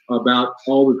 about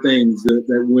all the things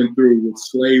that went through with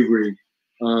slavery,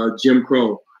 Jim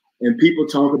Crow. And people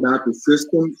talk about the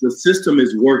system. The system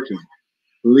is working.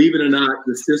 Believe it or not,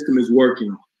 the system is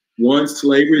working. Once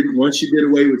you did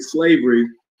away with slavery,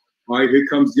 all right, here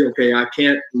comes okay, I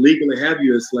can't legally have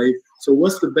you as a slave. So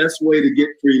what's the best way to get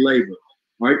free labor?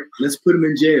 All right, let's put them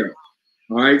in jail.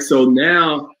 All right, so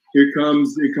now here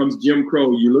comes Jim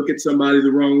Crow. You look at somebody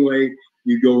the wrong way,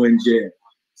 you go in jail.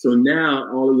 So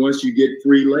now all at once you get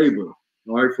free labor,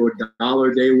 all right, for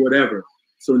 $1 a day, whatever.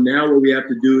 So now what we have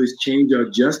to do is change our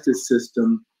justice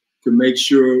system to make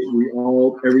sure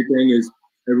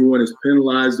everyone is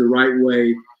penalized the right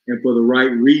way and for the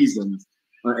right reasons,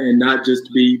 and not just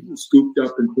to be scooped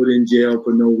up and put in jail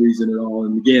for no reason at all.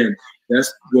 And again,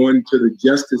 that's going to the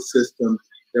justice system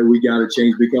that we got to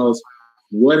change, because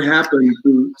what happened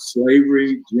through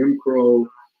slavery, Jim Crow,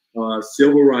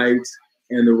 civil rights,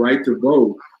 and the right to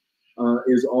vote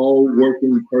is all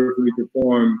working perfectly to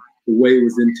form the way it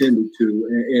was intended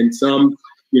to. And some,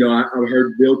 you know, I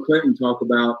heard Bill Clinton talk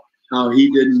about how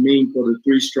he didn't mean for the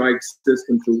 3-strike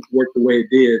system to work the way it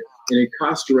did and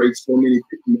incarcerate so many,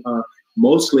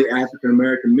 mostly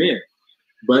African-American men.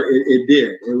 But it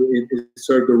did. It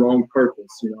served the wrong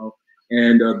purpose, you know.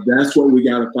 And that's what we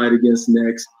got to fight against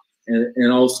next.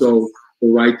 And also the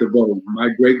right to vote. My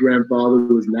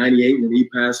great-grandfather was 98 when he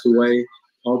passed away,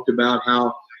 talked about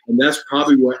how, and that's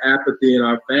probably where apathy in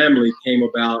our family came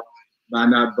about by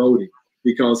not voting,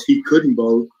 because he couldn't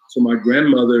vote. So my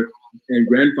grandmother and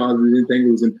grandfather didn't think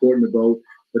it was important to vote.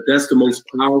 But that's the most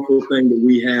powerful thing that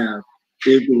we have,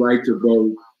 is the right to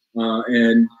vote.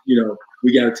 And, you know,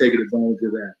 we got to take advantage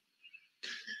of that.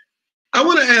 I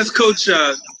want to ask Coach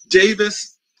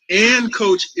Davis and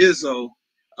Coach Izzo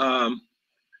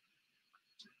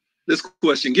this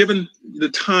question, given the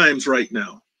times right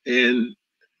now and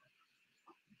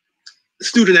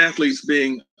student athletes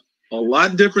being a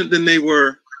lot different than they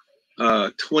were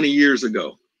 20 years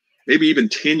ago, maybe even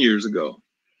 10 years ago.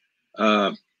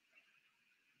 How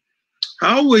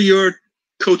will your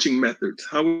coaching methods,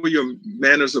 how will your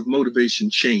manners of motivation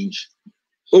change?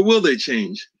 Or will they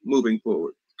change moving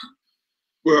forward?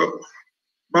 Well,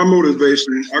 my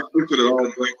motivation, I consider all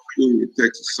black school at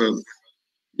Texas Southern.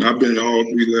 I've been at all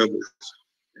 3 levels.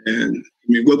 And I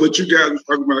mean, what you guys were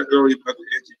talking about earlier about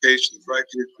the education, Black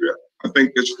history, I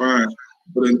think that's fine.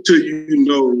 But until you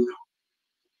know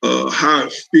how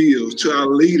it feels to our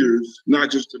leaders,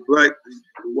 not just the black leaders,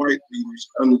 the white leaders,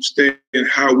 understand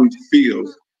how we feel,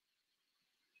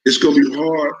 it's going to be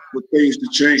hard for things to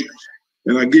change.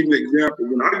 And I give you an example.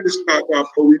 When I get stopped by a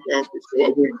police officer,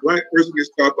 or when a black person gets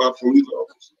stopped by a police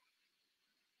officer,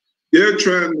 they're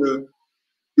trying to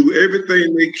do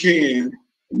everything they can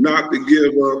not to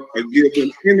give up or give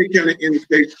them any kind of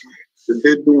indication that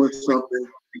they're doing something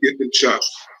to get them shot.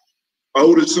 My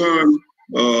oldest son,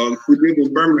 who lived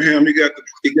in Birmingham, he got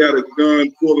a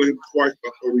gun pulled him twice by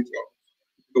a police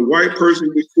officer. The white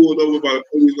person gets pulled over by a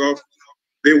police officer,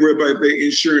 they worry about their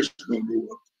insurance going to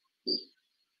go up.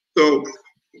 So,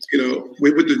 you know,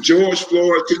 with the George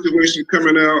Floyd situation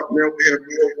coming out, now we have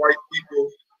more white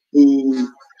people who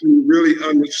really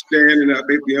understand, and I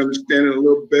think they understand it a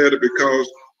little better because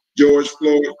George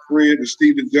Floyd's friend and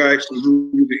Steven Jackson, who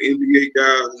was the NBA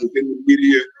guy within the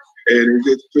media, and it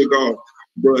just took off.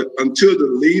 But until the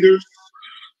leaders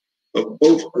of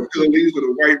both, until the leaders of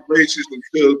the white races,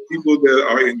 until people that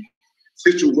are in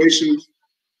situations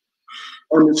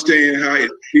understand how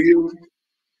it feels,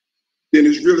 then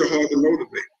it's really hard to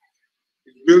motivate.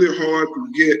 It's really hard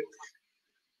to get,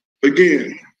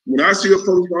 again, when I see a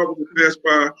police officer pass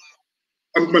by,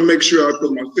 I'm gonna make sure I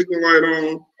put my signal light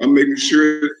on. I'm making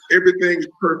sure everything's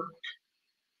perfect.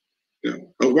 You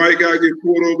know, a white guy get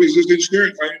pulled over, he's just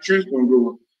insurance, my insurance gonna go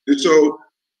on. And so,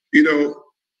 you know,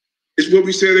 it's what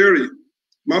we said earlier.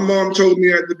 My mom told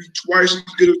me I had to be twice as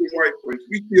good as the white person.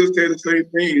 We still say the same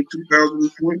thing in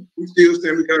 2020. We still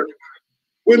say we got.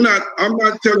 I'm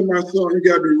not telling my son he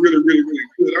got to be really, really, really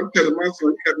good. I'm telling my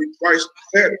son he got to be twice as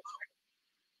better.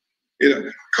 You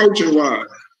know, coaching wise,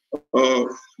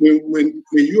 when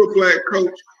you're a black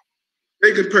coach,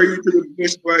 they compare you to the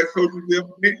best black coaches ever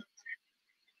been.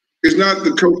 It's not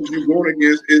the coaches you're going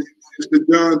against. It's the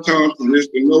John Thompson. It's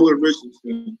the Noah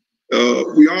Richardson.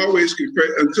 We always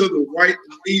compare until the white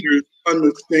leaders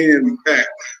understand that.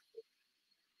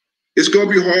 It's going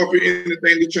to be hard for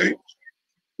anything to change.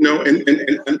 You know,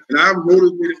 and I've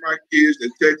motivated my kids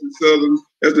at Texas Southern.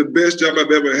 That's the best job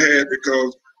I've ever had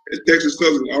because at Texas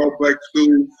Southern, all black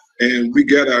school, and we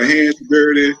got our hands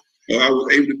dirty. I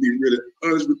was able to be really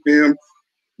honest with them.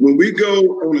 When we go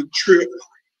on a trip,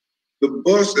 the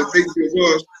bus that they give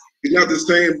us is not the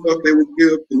same bus they would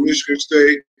give to Michigan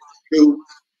State, to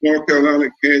North Carolina,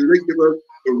 Kansas. They give us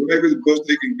the regular bus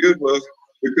they can give us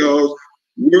because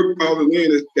we're calling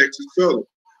in as Texas Southern.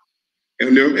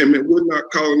 And we're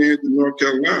not calling in to North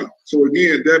Carolina. So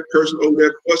again, that person over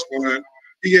that bus line,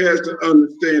 he has to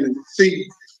understand and see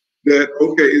that,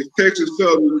 okay, it's Texas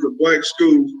Southern, it's a black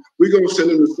school, we're gonna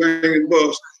send them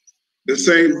the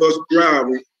same bus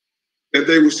driver that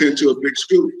they were sent to a big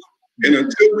school. And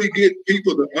until we get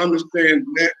people to understand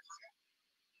that,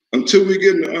 until we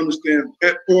get them to understand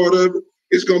that part of it,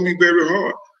 it's gonna be very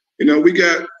hard. You know, we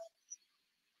got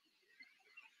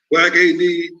black AD,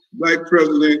 black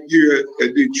president here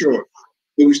at Detroit,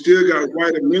 but we still got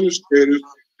white administrators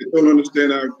that don't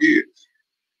understand our kids.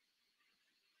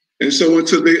 And so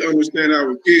until they understand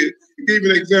our kids, to give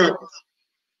you an example,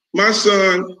 my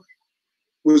son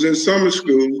was in summer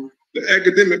school. The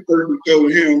academic person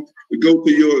told him to go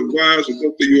to your advisor,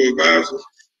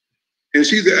 and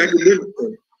she's the academic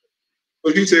person.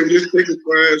 So he said, well, just take a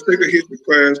class, take a history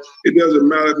class. It doesn't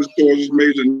matter if it's towards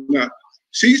major or not.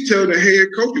 She's telling the head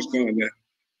coach's son that.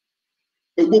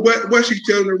 But what she's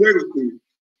telling the regular school?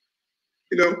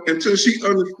 You know, until she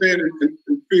understands and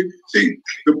see,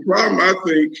 the problem, I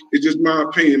think, is just my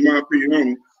opinion on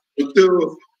it.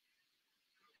 Until,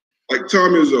 like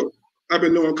Tom Izzo, I've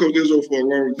been knowing Coach Izzo for a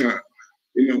long time.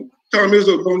 You know, Tom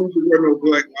Izzo don't need to wear no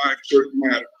black lives shirt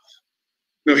matters.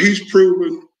 You know, he's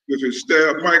proven with his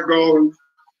staff, Mike Garland,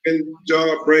 and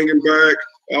job bringing back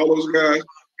all those guys.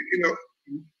 You know,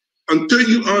 until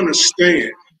you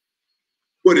understand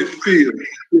what it feels,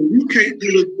 you can't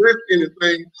really address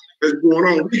anything that's going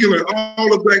on. We can learn all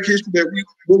the black history that we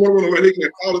want to learn. They can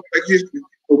learn all the black history.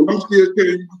 But what I'm still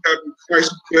telling you, you got to be twice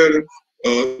as better.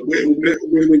 When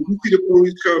you see the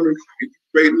police coming, you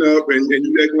straighten up and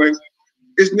you act like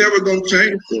it's never going to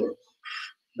change for us.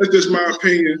 That's just my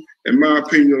opinion and my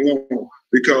opinion alone.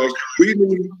 Because we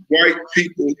need white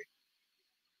people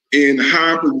in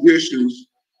high positions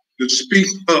to speak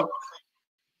up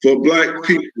for black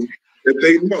people that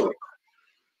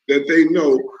they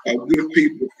know are good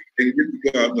people and get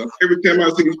the job done. Every time I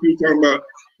see these people talking about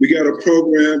we got a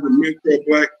program to mentor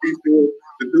black people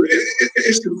to do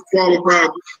it's to qualify.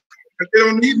 They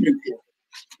don't need mentor.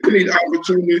 They need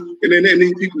opportunity, and then they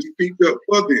need people to speak up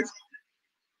for them.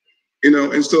 You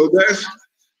know, and so that's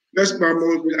my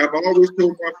motivation. I've always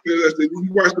told my players, I said, you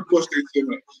watch the bus they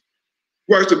send us.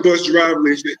 Watch the bus driver,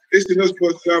 they send us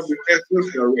bus drivers and ask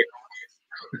us directly.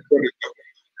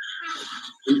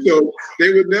 And so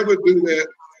they would never do that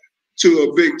to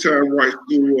a big-time white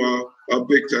school or a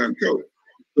big-time coach.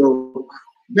 So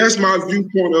that's my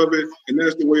viewpoint of it, and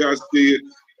that's the way I see it.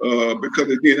 Because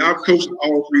again, I've coached at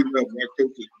all three levels. I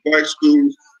coached at black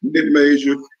schools,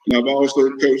 mid-major, and I've also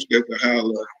coached at the high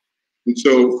level. And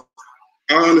so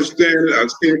I understand it.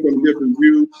 I've seen it from a different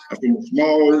view. I'm from a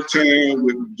small town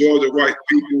with Georgia white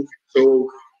people.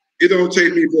 So it don't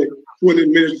take me but 20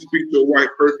 minutes to speak to a white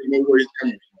person and know where he's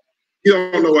coming from. He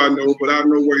don't know I know, but I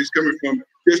know where he's coming from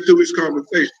just through his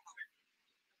conversation.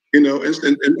 You know, and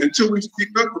until we speak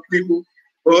up for people,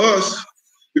 for us,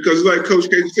 because like Coach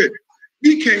Casey said,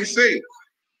 he can't say it.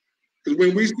 Because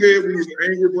when we said we was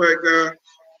an angry black guy,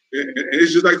 and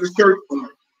it's just like the church.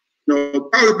 You know,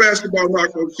 college basketball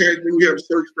not going to change when you have a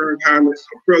search firm behind the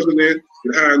president,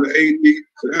 behind the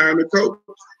AD, behind the coach.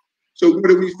 So where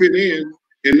do we fit in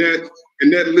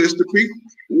that list of people?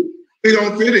 We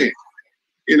don't fit in.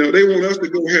 You know, they want us to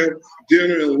go have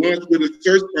dinner and lunch with a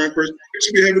search firm person. They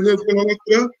should be having nothing on us.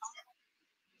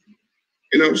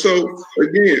 You know, so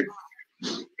again,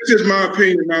 it's just my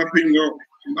opinion.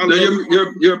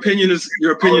 Your opinion is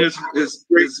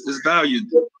valued.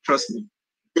 Trust me.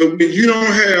 But when you don't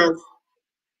have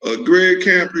a Greg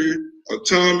Kampe, a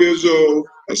Tom Izzo,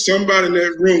 or somebody in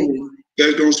that room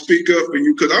that's gonna speak up for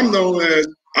you, because I'm known as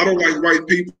I don't like white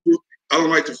people. I don't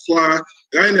like to fly.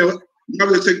 I ain't never. I'm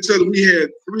gonna take tell you, we had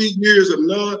 3 years of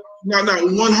not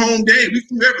one home game. We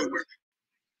flew everywhere.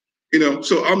 You know,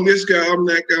 so I'm this guy, I'm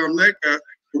that guy, I'm that guy.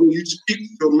 But when you speak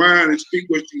your mind and speak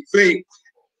what you think,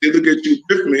 they look at you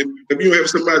differently. If you have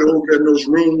somebody over there in those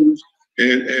rooms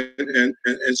and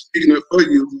speaking up for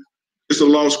you, it's a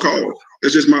lost cause.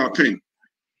 That's just my opinion.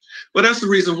 But that's the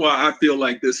reason why I feel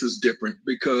like this is different,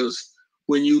 because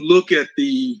when you look at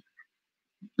the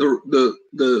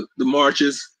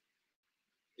marches,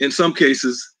 in some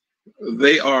cases,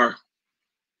 there are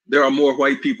more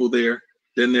white people there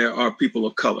than there are people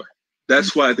of color.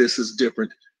 That's why this is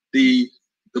different. The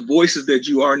voices that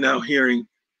you are now hearing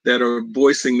that are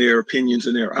voicing their opinions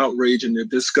and their outrage and their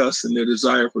disgust and their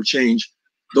desire for change,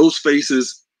 those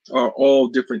faces are all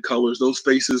different colors. Those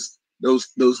faces, those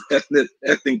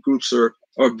ethnic groups are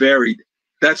varied.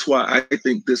 That's why I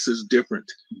think this is different.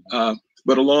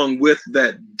 But along with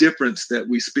that difference that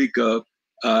we speak of,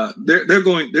 a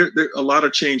lot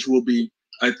of change will be,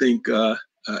 I think,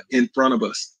 in front of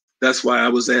us. That's why I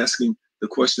was asking the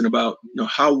question about, you know,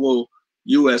 how will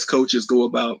you as coaches go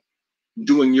about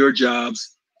doing your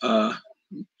jobs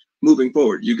moving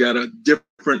forward? You got a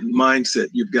different mindset.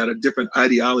 You've got a different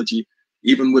ideology.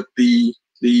 Even with the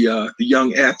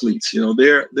young athletes, you know,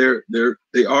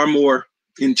 they are more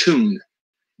in tune,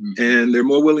 and they're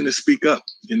more willing to speak up,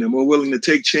 and they're more willing to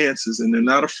take chances, and they're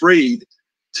not afraid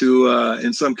to,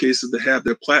 in some cases, to have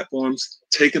their platforms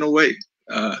taken away.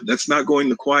 That's not going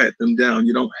to quiet them down.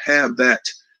 You don't have that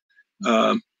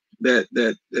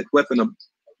weapon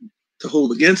to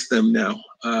hold against them now.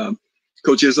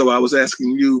 Coach Izzo, I was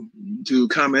asking you to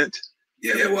comment.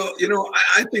 Yeah, well, you know,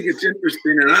 I think it's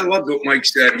interesting, and I love what Mike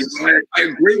said. You know, I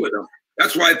agree with him.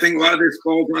 That's why I think a lot of this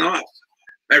falls on us.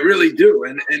 I really do.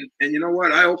 And you know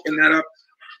what? I open that up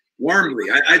warmly.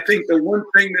 I think the one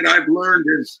thing that I've learned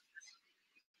is,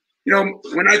 you know,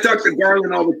 when I talk to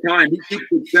Garland all the time, he keeps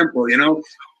it simple, you know.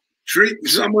 Treat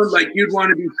someone like you'd want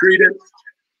to be treated,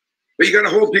 but you got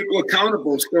to hold people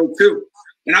accountable still, too.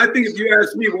 And I think if you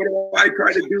ask me, what do I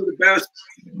try to do the best?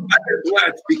 I get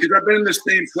blessed because I've been in the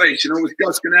same place, you know, with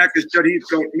Gus Kanakis, Judd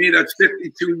Heathcote, me, that's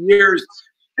 52 years.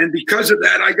 And because of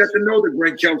that, I got to know the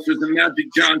Greg Kelsers and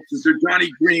Magic Johnsons or Johnny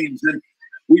Greens. And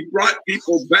we brought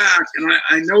people back. And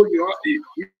I know you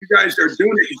guys are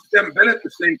doing it. You haven't been at the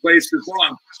same place as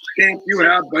long. Camp you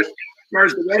have, but as far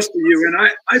as the rest of you. And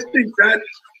I think that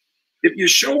if you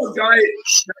show a guy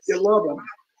that you love him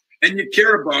and you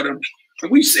care about him, and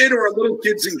we say to our little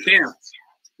kids in camp,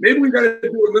 maybe we got to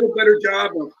do a little better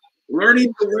job of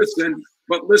learning to listen,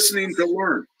 but listening to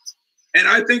learn. And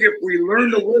I think if we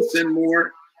learn to listen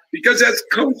more, because as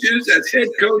coaches, as head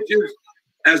coaches,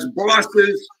 as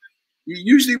bosses, you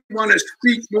usually want to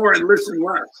speak more and listen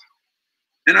less.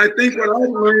 And I think what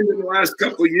I've learned in the last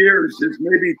couple of years is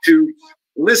maybe to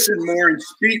listen more and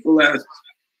speak less.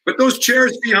 But those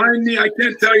chairs behind me, I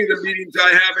can't tell you the meetings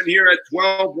I have in here at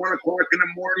 12, 1 o'clock in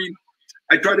the morning.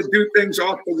 I try to do things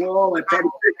off the wall. I try to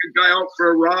take a guy out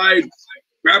for a ride,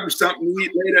 grab him something to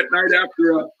eat late at night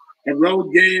after a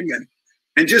road game,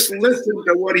 and just listen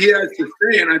to what he has to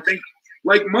say. And I think,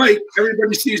 like Mike,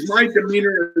 everybody sees my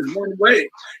demeanor as one way.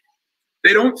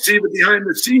 They don't see the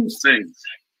behind-the-scenes things.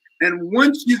 And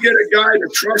once you get a guy to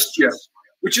trust you,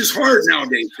 which is hard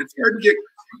nowadays, it's hard to get,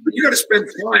 but you got to spend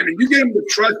time, and you get them to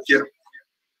trust you,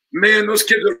 man, those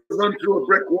kids will run through a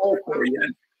brick wall for you.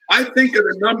 And I think of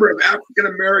the number of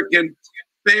African-American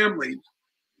families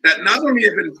that not only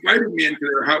have invited me into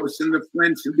their house in the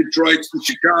Flints and Detroits and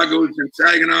Chicagos and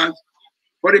Saginaws,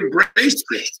 but embraced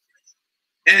it.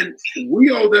 And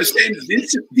we owe the same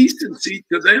decency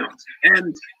to them.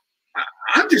 And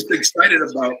I'm just excited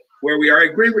about where we are. I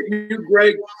agree with you,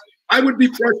 Greg. I would be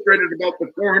frustrated about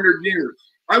the 400 years.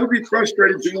 I would be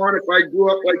frustrated, Juwan, if I grew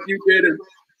up like you did,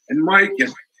 and Mike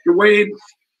and Dwane.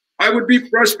 I would be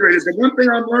frustrated. The one thing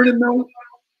I'm learning, though,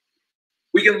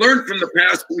 we can learn from the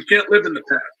past, but we can't live in the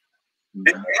past.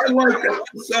 And I like that I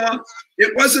saw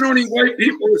it wasn't only white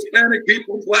people, Hispanic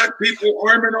people, black people,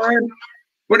 arm in arm,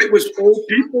 but it was old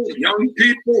people, young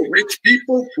people, rich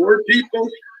people, poor people.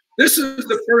 This is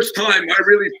the first time I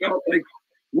really felt like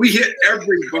we hit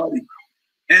everybody.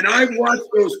 And I watched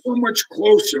those so much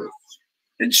closer.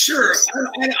 And sure,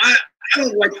 I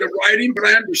don't like the writing, but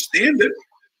I understand it.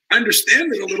 I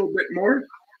understand it a little bit more.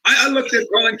 I looked at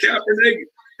Colin Kaepernick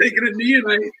taking a knee,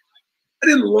 and I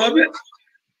didn't love it.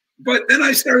 But then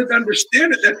I started to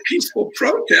understand it, that peaceful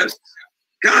protest.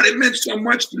 God, it meant so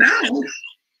much now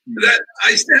that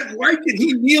I said, why can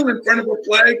he kneel in front of a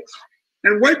flag?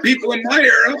 And white people in my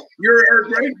era, you're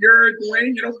Greg, you're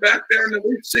Dwane, you know, back there in the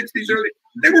late 60s, early,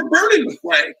 they were burning the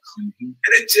flag. And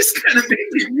it just kind of made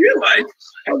me realize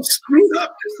how screwed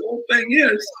up this whole thing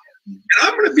is. And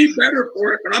I'm going to be better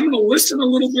for it, but I'm going to listen a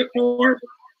little bit more.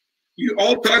 You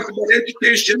all talked about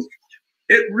education.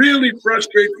 It really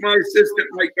frustrates my assistant,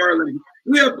 Mike Garland.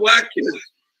 We have black kids,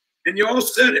 and you all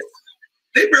said it.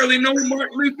 They barely know who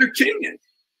Martin Luther King is.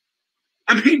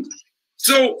 I mean,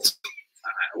 so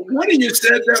one of you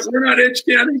said that we're not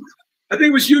educating. I think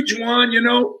it was you, Juwan. You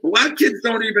know, black kids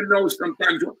don't even know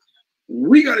sometimes.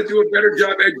 We got to do a better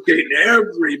job educating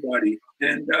everybody,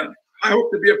 and I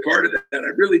hope to be a part of that.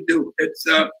 I really do. It's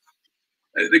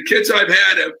the kids I've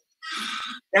had have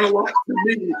done a lot for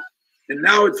me, and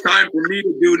now it's time for me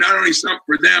to do not only something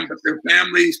for them, but their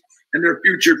families and their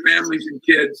future families and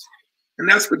kids. And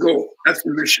that's the goal. That's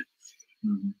the mission.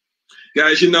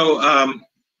 Guys, you know,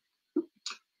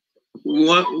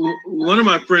 one of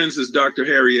my friends is Dr.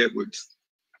 Harry Edwards,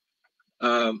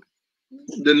 the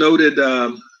noted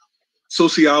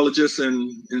sociologist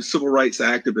and civil rights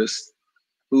activist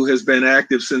who has been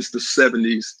active since the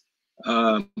 70s,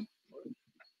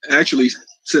 actually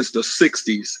since the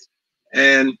 60s.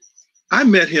 And I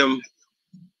met him,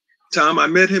 Tom, I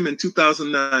met him in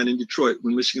 2009 in Detroit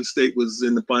when Michigan State was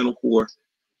in the Final Four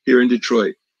here in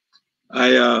Detroit.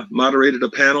 I moderated a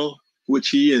panel which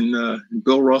he and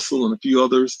Bill Russell and a few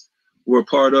others were a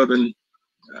part of. And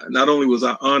not only was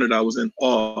I honored, I was in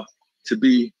awe to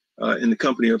be in the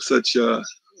company of such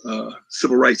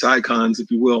civil rights icons,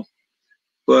 if you will.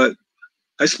 But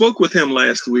I spoke with him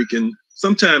last week, and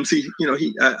sometimes he, you know,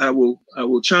 I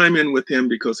will chime in with him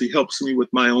because he helps me with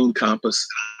my own compass,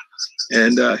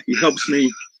 and he helps me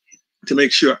to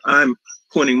make sure I'm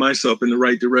pointing myself in the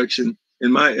right direction in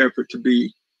my effort to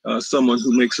be someone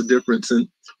who makes a difference. And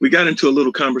we got into a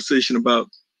little conversation about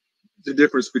the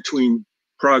difference between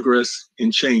progress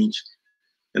and change.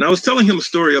 And I was telling him a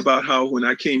story about how when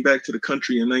I came back to the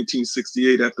country in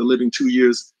 1968 after living 2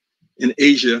 years in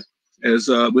Asia as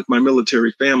with my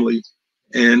military family,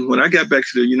 and when I got back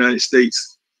to the United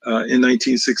States in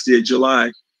 1968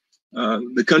 July,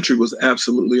 the country was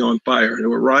absolutely on fire. There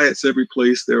were riots every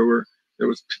place. There were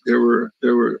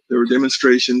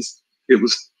demonstrations. It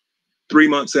was 3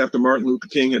 months after Martin Luther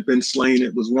King had been slain.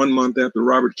 It was 1 month after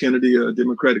Robert Kennedy, a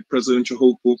Democratic presidential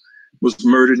hopeful, was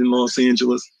murdered in Los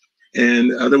Angeles.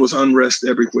 And there was unrest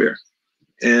everywhere.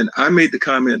 And I made the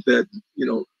comment that, you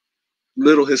know,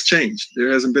 little has changed.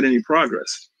 There hasn't been any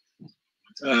progress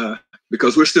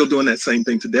because we're still doing that same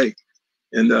thing today.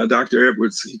 And Dr.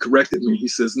 Edwards, he corrected me. He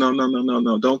says, no,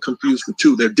 don't confuse the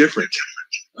two. They're different.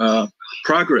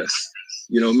 Progress,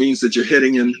 you know, means that you're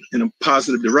heading in a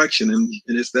positive direction. And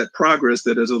it's that progress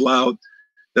that has allowed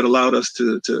us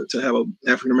to have an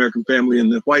African-American family in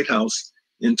the White House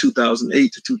in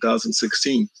 2008 to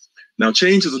 2016. Now,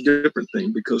 change is a different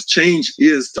thing because change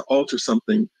is to alter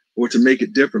something or to make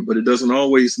it different, but it doesn't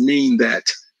always mean that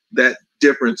that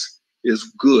difference is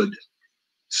good.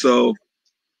 So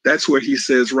that's where he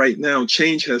says right now,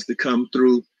 change has to come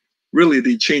through really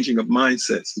the changing of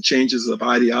mindsets, the changes of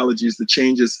ideologies, the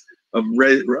changes of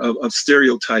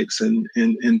stereotypes and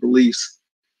beliefs.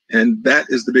 And that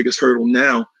is the biggest hurdle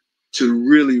now to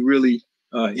really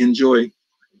enjoy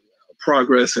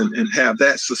progress and have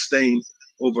that sustained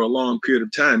over a long period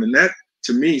of time. And that,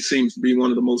 to me, seems to be one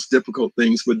of the most difficult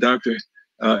things with Dr.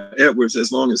 Edwards,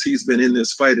 as long as he's been in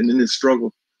this fight and in this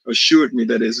struggle, assured me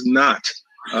that it's not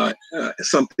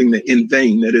something that in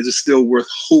vain, that it is still worth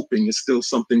hoping, it's still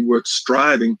something worth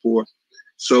striving for.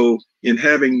 So in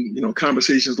having, you know,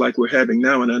 conversations like we're having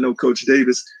now, and I know Coach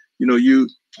Davis, you know,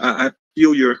 I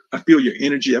feel your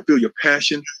energy, I feel your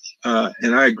passion,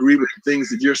 and I agree with the things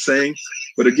that you're saying.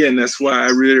 But again, that's why I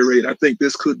reiterate, I think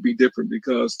this could be different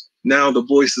because now the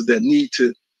voices that need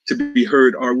to be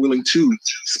heard are willing to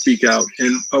speak out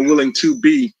and are willing to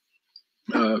be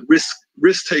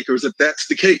risk takers if that's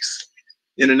the case,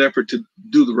 in an effort to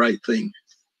do the right thing.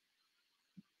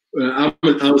 I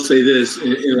would say this,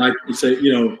 and like you say,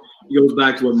 you know, it goes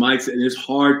back to what Mike said, and it's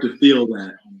hard to feel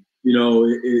that. You know,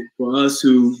 for us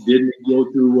who didn't go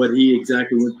through what he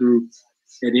exactly went through,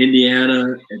 at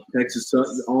Indiana, at Texas,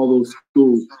 all those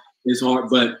schools is hard.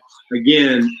 But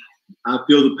again, I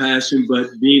feel the passion,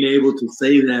 but being able to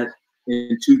say that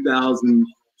in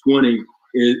 2020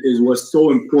 is what's so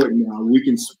important now. You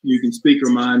can speak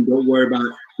your mind, don't worry about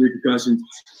repercussions.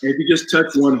 And if you just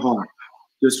touch one heart,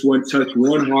 touch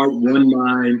one heart, one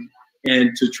mind,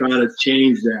 and to try to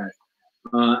change that.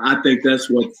 I think that's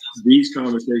what these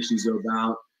conversations are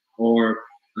about. Or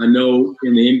I know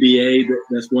in the NBA,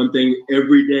 that's one thing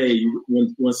every day,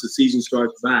 once the season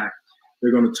starts back,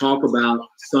 they're going to talk about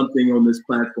something on this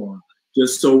platform,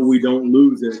 just so we don't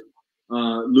lose it,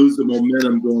 lose the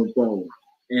momentum going forward.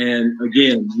 And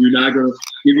again, you're not going to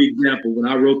give me an example. When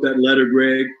I wrote that letter,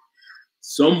 Greg,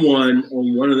 someone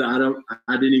on one of the,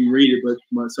 I didn't even read it, but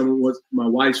my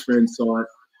wife's friend saw it,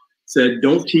 said,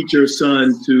 don't teach your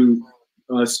son to,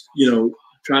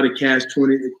 try to cash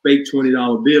fake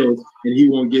 $20 bills and he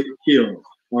won't get killed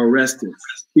or arrested.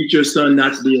 Teach your son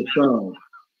not to be a thug.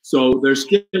 So there's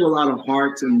still a lot of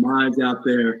hearts and minds out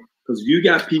there, because you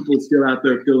got people still out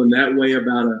there feeling that way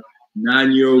about a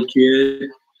 9-year-old kid.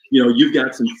 You've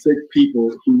got some sick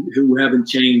people who haven't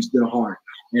changed their heart.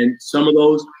 And some of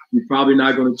those, you're probably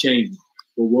not going to change.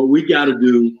 But what we got to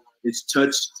do is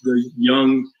touch the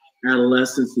young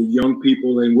adolescents, the young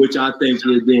people, in which I think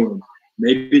we're doing.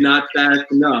 Maybe not fast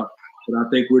enough, but I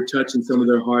think we're touching some of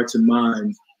their hearts and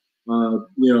minds.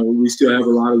 We still have a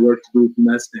lot of work to do from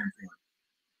that standpoint.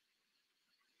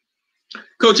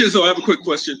 Coach Izzo, I have a quick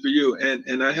question for you,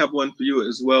 and I have one for you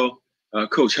as well,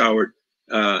 Coach Howard,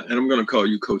 and I'm going to call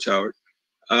you Coach Howard.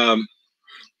 One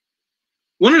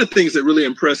of the things that really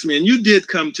impressed me, and you did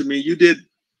come to me, you did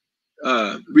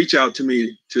reach out to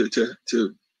me to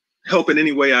help in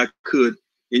any way I could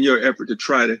in your effort to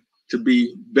try to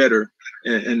be better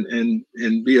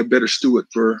and be a better steward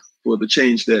for the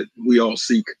change that we all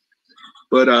seek.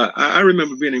 But I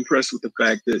remember being impressed with the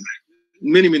fact that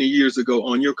many, many years ago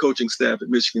on your coaching staff at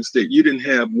Michigan State, you didn't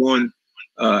have one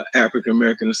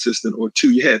African-American assistant or two,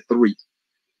 you had 3.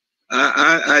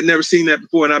 I'd never seen that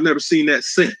before, and I've never seen that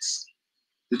since.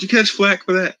 Did you catch flack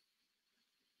for that?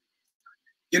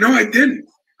 I didn't.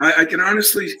 I can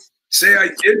honestly say I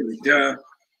didn't. There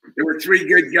were 3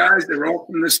 good guys. They were all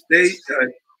from the state.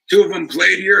 2 of them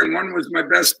played here, and one was my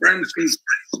best friend since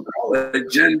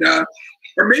college. And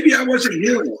or maybe I wasn't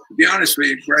hearing it, to be honest with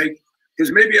you, Greg,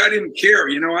 because maybe I didn't care.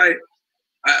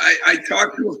 I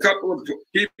talked to a couple of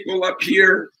people up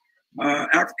here,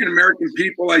 African-American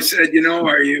people. I said,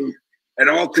 are you at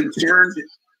all concerned?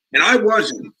 And I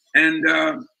wasn't. And,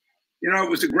 it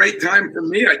was a great time for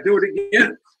me. I'd do it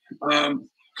again.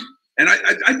 And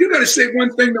I do got to say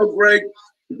one thing, though, Greg,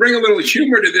 to bring a little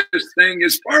humor to this thing.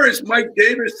 As far as Mike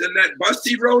Davis and that bus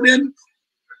he rode in,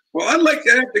 well, I'd like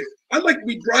to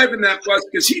be driving that bus,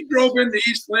 because he drove into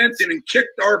East Lansing and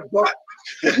kicked our butt.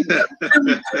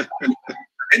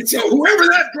 And so whoever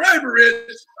that driver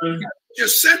is,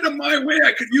 just send him my way.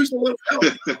 I could use a little help.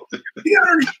 He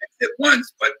already kicked it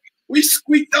once, but we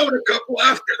squeaked out a couple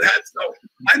after that. So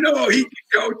I know how he can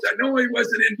coach. I know he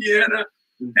was in Indiana.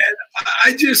 And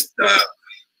I just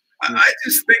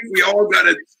think we all got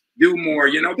to do more.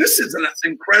 This is an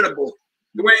incredible,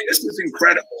 Dwane, this is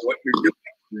incredible what you're doing.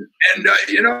 And,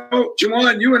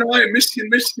 Juwan, you and I at Michigan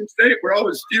State, we're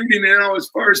always feuding, as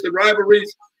far as the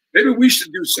rivalries. Maybe we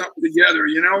should do something together,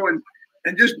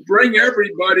 and just bring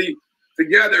everybody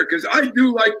together, because I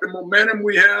do like the momentum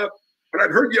we have. But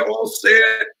I've heard you all say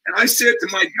it, and I say it to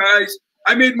my guys.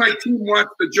 I made my team watch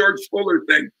the George Fuller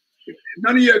thing. If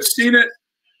none of you have seen it.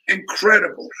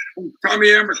 Incredible. Tommy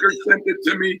Amaker sent it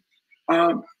to me.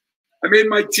 I made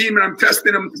my team, and I'm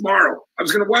testing them tomorrow. I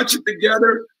was going to watch it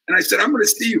together, and I said, I'm going to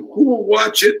see who will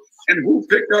watch it and who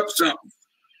picked up something.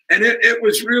 And it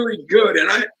was really good.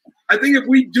 And I think if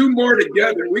we do more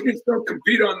together, we can still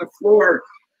compete on the floor.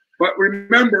 But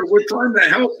remember, we're trying to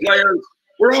help players.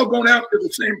 We're all going after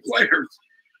the same players,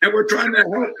 and we're trying to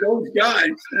help those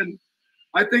guys. And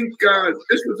I think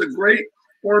this was a great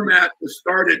format to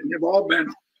start it, and you've all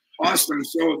been awesome.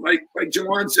 So like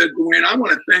Juwan said, Dwane, I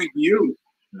want to thank you.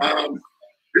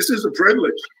 This is a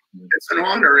privilege. It's an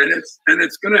honor, and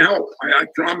it's going to help. I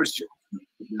promise you.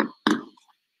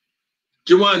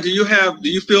 Juwan, do you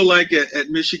feel like at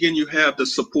Michigan you have the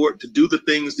support to do the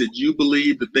things that you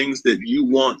believe, the things that you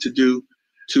want to do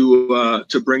to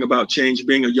bring about change?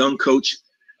 Being a young coach,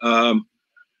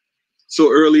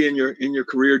 so early in your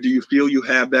career, do you feel you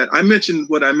have that? I mentioned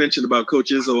what I mentioned about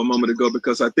Coach Izzo a moment ago,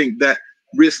 because I think that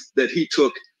risk that he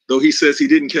took, though he says he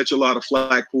didn't catch a lot of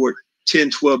flack for it 10,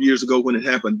 12 years ago when it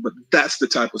happened, but that's the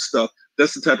type of stuff,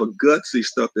 that's the type of gutsy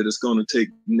stuff that it's going to take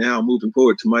now moving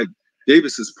forward, to Mike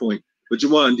Davis's point. But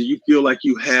Juwan, do you feel like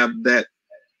you have that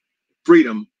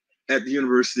freedom at the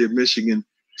University of Michigan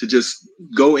to just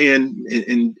go in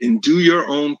and do your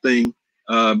own thing,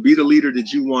 be the leader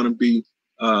that you want to be,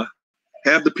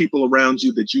 have the people around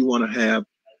you that you want to have,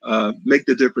 make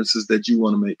the differences that you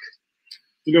want to make.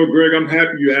 You know, Greg, I'm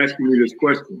happy you asking me this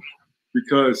question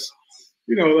because,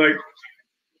 you know, like,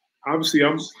 obviously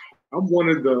I'm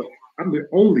the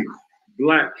only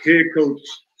Black head coach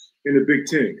in the Big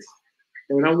Ten.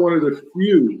 And I'm one of the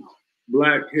few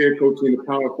Black head coaches in the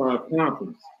Power 5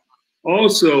 conference.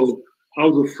 Also, I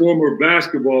was a former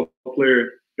basketball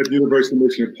player at the University of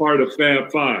Michigan, part of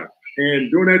Fab Five.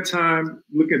 And during that time,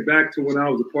 looking back to when I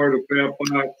was a part of Fab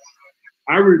Five,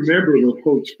 I remember when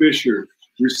Coach Fisher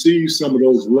received some of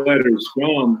those letters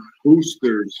from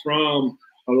boosters, from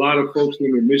a lot of folks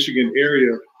in the Michigan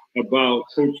area about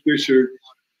Coach Fisher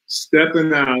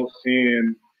stepping out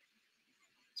and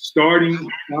starting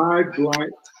 5 Black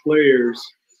players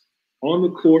on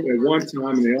the court at one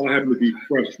time, and they all happened to be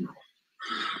freshmen.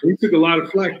 He took a lot of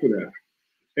flack for that,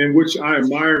 and which I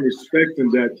admire and respect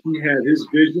him, that he had his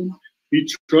vision, he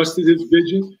trusted his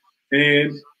vision,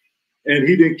 and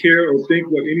he didn't care or think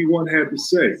what anyone had to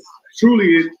say.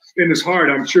 Truly, in his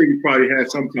heart, I'm sure he probably had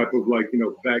some type of, like, you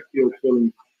know, back ill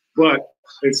feeling, but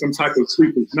and some type of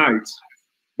sleepless nights.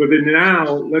 But then now,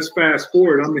 let's fast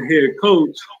forward. I'm the head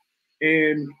coach,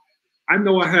 and I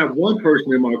know I have one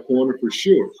person in my corner for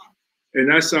sure, and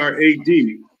that's our AD,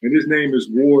 and his name is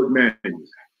Ward Manning.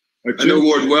 I know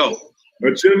Ward well.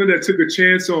 A gentleman that took a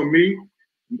chance on me,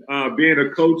 being a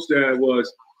coach that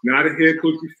was not a head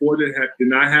coach before, that did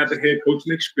not have the head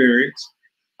coaching experience,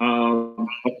 a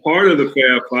part of the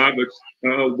Fab Five,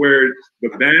 where the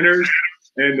banners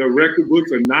and the record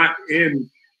books are not in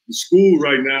the school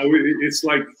right now. It's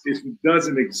like it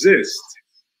doesn't exist.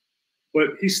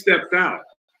 But he stepped out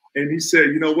and he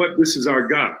said, you know what, this is our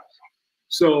guy.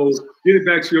 So getting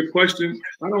back to your question,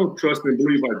 I don't trust and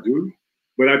believe I do.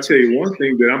 But I tell you one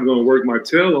thing, that I'm going to work my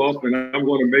tail off, and I'm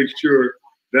going to make sure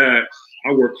that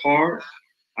I work hard.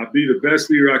 I be the best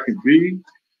leader I can be.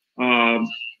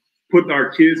 Put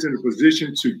our kids in a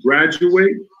position to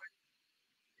graduate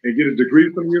and get a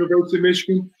degree from the University of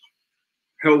Michigan.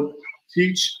 Help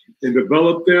teach and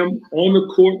develop them on the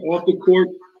court, off the court,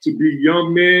 to be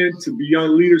young men, to be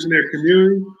young leaders in their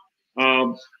community.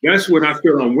 That's when I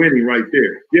feel I'm winning right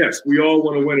there. Yes, we all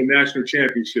want to win a national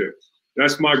championship.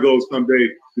 That's my goal someday,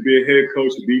 to be a head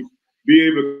coach, to be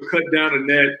able to cut down a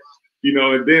net, you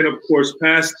know, and then, of course,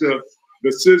 pass the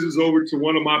scissors over to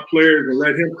one of my players and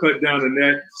let him cut down the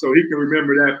net so he can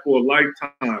remember that for a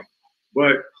lifetime.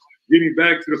 But getting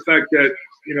back to the fact that,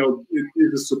 you know,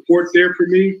 is the support there for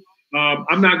me,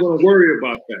 I'm not going to worry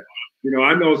about that. You know,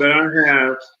 I know that I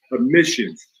have a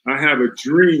mission. I have a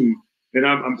dream. And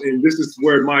and this is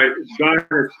where my God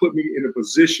has put me in a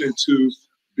position to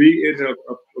be in a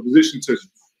position to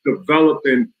develop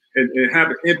and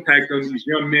have an impact on these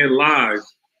young men's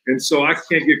lives. And so I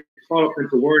can't get caught up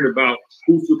into worrying about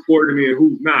who's supporting me and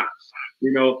who's not.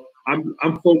 You know, I'm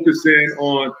focusing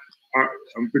on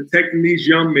I'm protecting these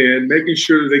young men, making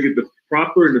sure that they get the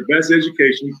proper and the best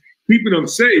education, keeping them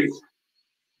safe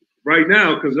right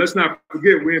now, because let's not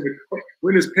forget we're in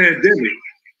this pandemic.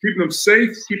 Keeping them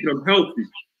safe, keeping them healthy.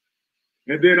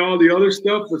 And then all the other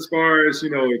stuff, as far as,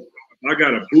 you know, if I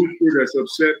got a booster that's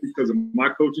upset because of my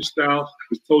coaching style,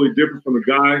 is totally different from the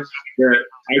guy that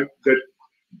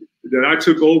I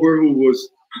took over, who was,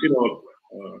 you know,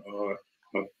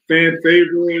 a fan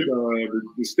favorite.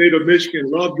 The state of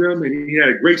Michigan loved him, and he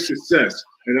had great success.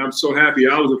 And I'm so happy.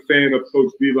 I was a fan of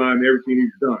Coach Beilein and everything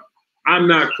he's done. I'm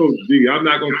not Coach B. I'm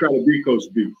not going to try to be Coach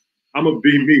B. I'm going to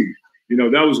be me. You know,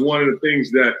 that was one of the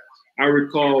things that I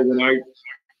recall when I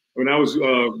was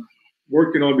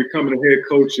working on becoming a head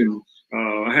coach, and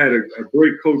I had a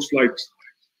great coach like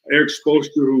Eric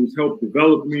Spoelstra, who's helped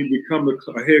develop me, become a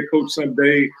head coach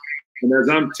someday. And as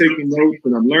I'm taking notes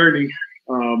and I'm learning,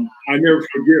 I never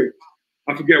forget.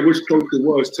 I forget which coach it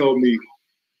was, told me,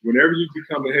 whenever you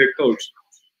become a head coach,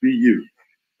 be you.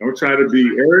 Don't try to be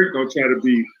Eric. Don't try to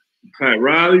be Pat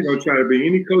Riley. Don't try to be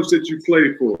any coach that you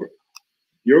play for.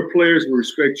 Your players will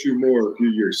respect you more if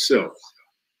you're yourself.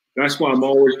 That's why I'm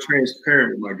always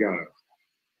transparent with my guys.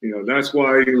 You know, that's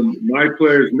why my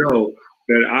players know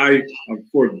that I am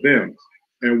for them.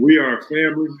 And we are a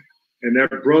family, and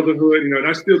that brotherhood, you know, and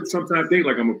I still sometimes think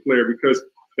like I'm a player, because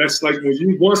that's like when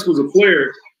you once was a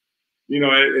player, you know,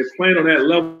 and playing on that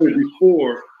level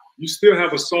before, you still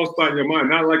have a soft spot in your mind.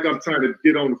 Not like I'm trying to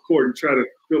get on the court and try to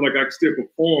feel like I can still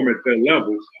perform at that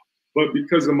level, but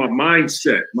because of my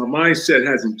mindset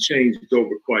hasn't changed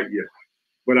over quite yet.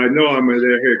 But I know I'm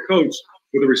their head coach,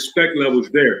 but the respect level's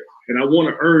there, and I want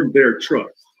to earn their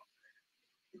trust.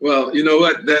 Well, you know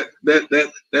what? That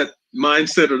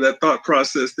mindset or that thought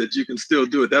process that you can still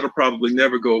do it, that'll probably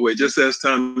never go away. Just as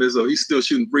Tom Izzo, he's still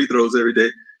shooting free throws every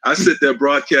day. I sit there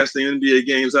broadcasting NBA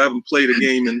games. I haven't played a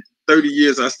game in 30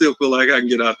 years. I still feel like I can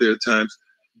get out there at times.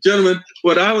 Gentlemen,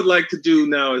 what I would like to do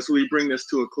now as we bring this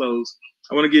to a close,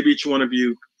 I want to give each one of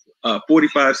you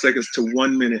 45 seconds to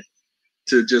 1 minute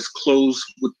to just close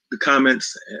with the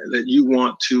comments that you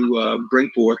want to bring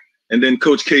forth. And then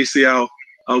Coach Casey, I'll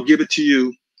give it to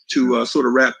you to sort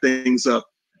of wrap things up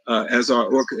as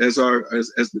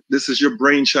this is your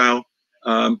brainchild.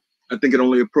 I think it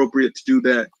only appropriate to do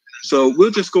that. So we'll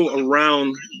just go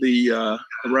around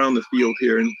the field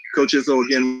here. And Coach Izzo,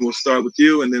 again, we'll start with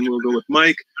you, and then we'll go with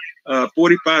Mike.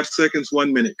 45 seconds,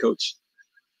 1 minute, Coach.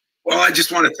 Well, I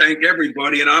just want to thank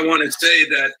everybody, and I want to say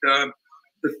that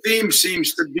the theme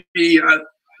seems to be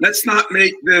let's not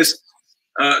make this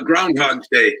Groundhog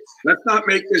Day. Let's not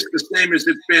make this the same as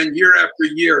it's been year after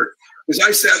year. Because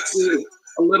I sat through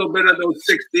a little bit of those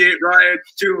 68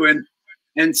 riots too,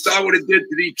 and saw what it did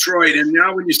to Detroit. And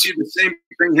now when you see the same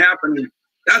thing happening,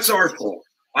 that's our fault.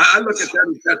 I look at that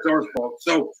as that's our fault.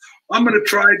 So I'm going to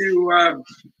try to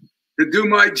do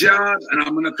my job, and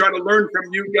I'm going to try to learn from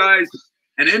you guys.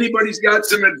 And anybody's got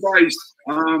some advice.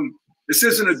 This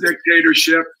isn't a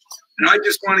dictatorship, and I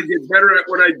just want to get better at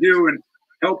what I do and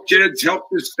help kids, help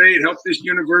this state, help this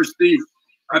university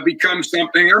become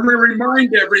something. I'm going to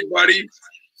remind everybody,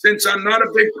 since I'm not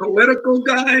a big political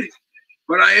guy,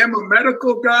 but I am a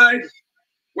medical guy,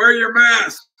 wear your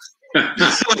mask. Wear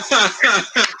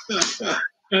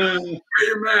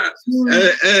your mask.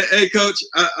 Hey, Coach,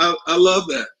 I love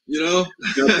that, you know?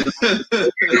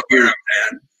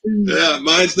 Yeah,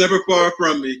 mine's never far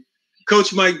from me.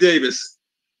 Coach Mike Davis.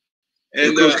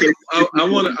 And I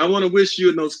want to wish you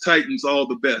and those Titans all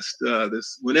the best.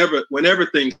 Whenever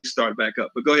things start back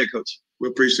up. But go ahead, Coach. We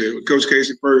appreciate it, Coach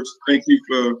Casey. First, thank you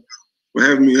for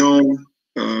having me on.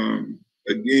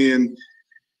 Again,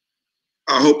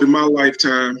 I hope in my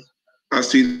lifetime I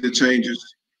see the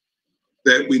changes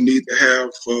that we need to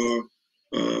have for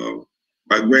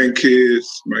my grandkids,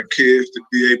 my kids to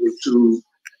be able to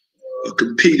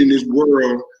compete in this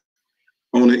world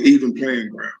on an even playing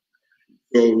ground.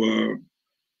 So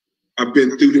I've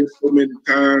been through this so many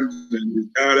times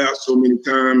and got out so many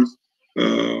times.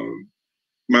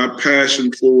 My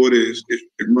passion for it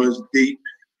it runs deep.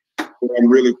 But I'm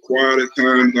really quiet at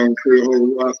times. I don't say a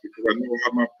whole lot because I know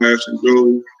how my passion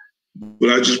goes. But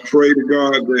I just pray to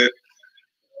God that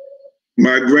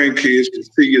my grandkids can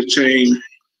see a change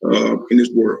in this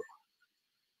world.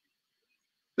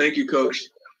 Thank you, Coach.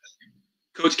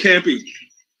 Coach Kampe.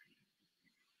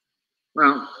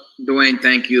 Well, Dwane,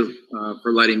 thank you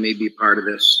for letting me be part of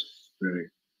this. Right.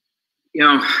 You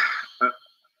know,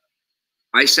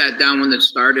 I sat down when it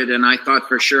started, and I thought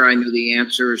for sure I knew the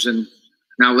answers. And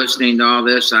now listening to all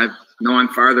this, I know I'm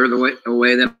farther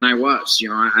away than I was. You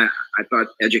know, I thought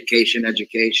education,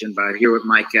 but I hear what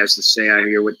Mike has to say. I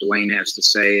hear what Dwane has to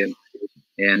say, and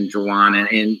Juwan,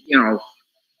 and you know,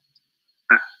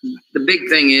 the big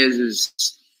thing is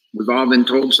we've all been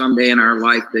told someday in our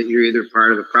life that you're either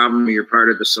part of the problem or you're part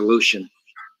of the solution.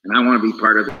 And I want to be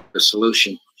part of the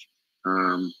solution.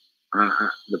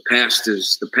 The past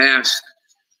is the past.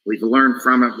 We've learned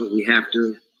from it, but we have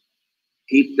to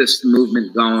keep this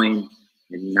movement going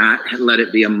and not let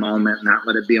it be a moment, not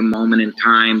let it be a moment in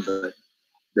time, but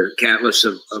the catalyst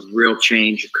of real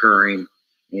change occurring.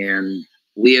 And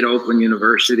we at Oakland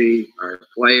University, our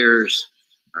players,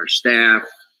 our staff,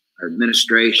 our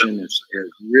administration has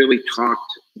really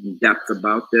talked in depth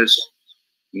about this,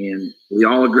 and we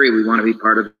all agree we want to be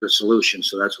part of the solution.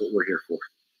 So that's what we're here for.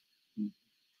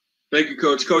 Thank you,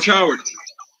 Coach. Coach Howard.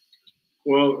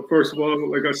 Well, first of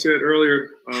all, like I said earlier,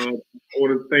 I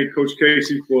want to thank Coach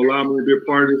Casey for allowing me to be a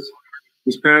part of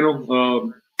this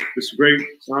panel. It's a great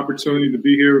opportunity to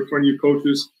be here in front of you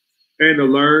coaches and to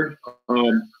learn.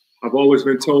 I've always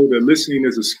been told that listening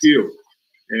is a skill,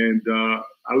 and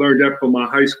I learned that from my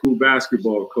high school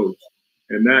basketball coach,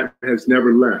 and that has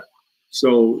never left.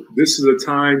 So this is a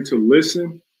time to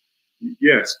listen,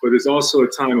 yes, but it's also a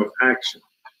time of action.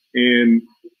 And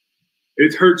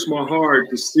it hurts my heart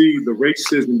to see the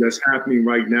racism that's happening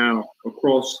right now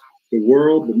across the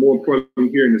world, but more importantly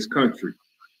here in this country.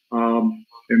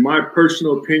 In my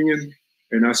personal opinion,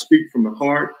 and I speak from the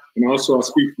heart, and also I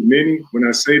speak for many when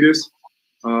I say this,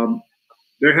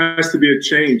 there has to be a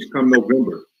change come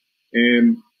November.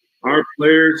 And our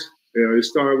players, it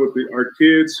started with our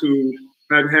kids who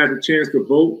hadn't had a chance to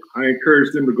vote. I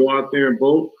encourage them to go out there and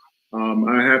vote.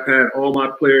 I have had all my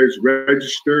players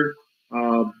register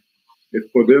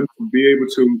for them to be able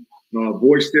to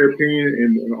voice their opinion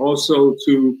and also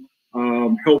to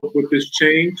help with this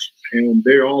change, and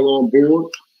they're all on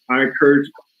board. I encourage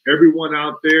everyone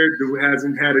out there who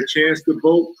hasn't had a chance to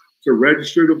vote to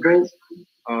register to vote.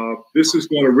 This is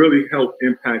going to really help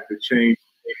impact the change,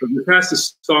 because it has to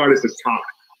start at the top,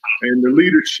 and the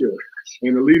leadership.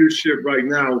 And the leadership right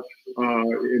now,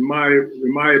 in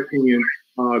my opinion,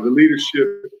 the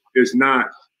leadership is not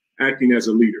acting as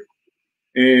a leader,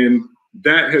 and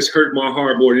that has hurt my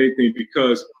heart more than anything,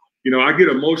 because I get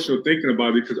emotional thinking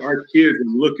about it, because our kids are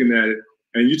looking at it,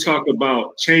 and you talk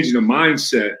about changing the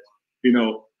mindset.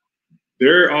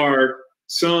 There are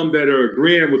some that are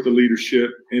agreeing with the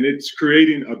leadership, and it's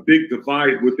creating a big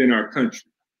divide within our country.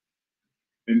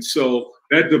 And so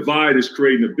that divide is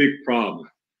creating a big problem.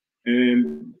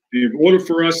 And in order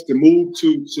for us to move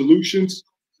to solutions,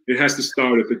 it has to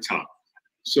start at the top.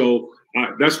 So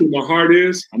that's what my heart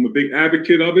is. I'm a big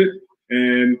advocate of it,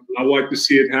 and I like to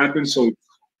see it happen. So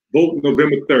vote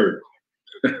November 3rd.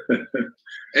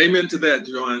 Amen to that,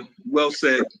 Juwan. Well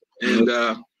said, and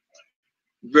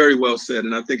very well said.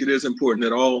 And I think it is important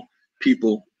that all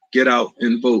people get out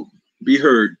and vote, be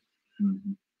heard.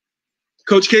 Mm-hmm.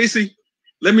 Coach Casey,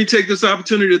 let me take this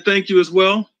opportunity to thank you as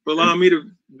well for allowing me to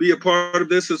be a part of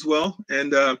this as well.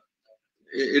 And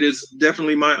it is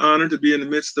definitely my honor to be in the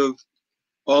midst of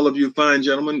all of you fine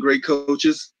gentlemen, great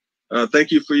coaches.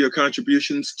 Thank you for your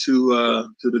contributions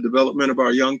to the development of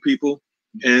our young people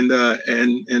and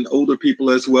older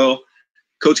people as well.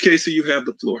 Coach Casey, you have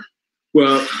the floor.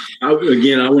 Well, I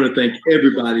want to thank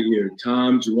everybody here,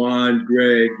 Tom, Juwan,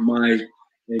 Greg, Mike,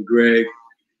 and Greg,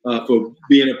 for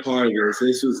being a part of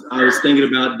this. I was thinking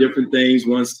about different things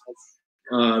once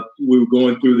we were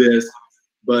going through this,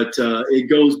 but it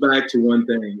goes back to one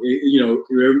thing.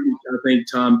 I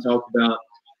think Tom talked about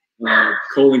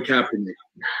Colin Kaepernick.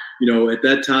 At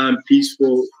that time,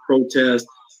 peaceful protest,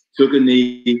 took a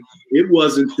knee. It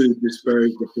wasn't to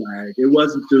disparage the flag. It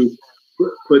wasn't to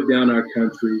put down our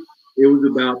country. It was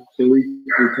about police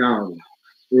brutality.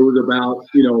 It was about,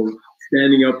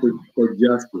 standing up for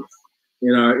justice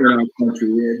in our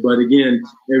country. But again,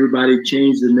 everybody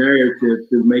changed the narrative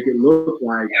to make it look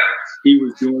like he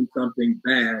was doing something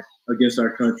bad against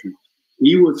our country.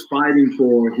 He was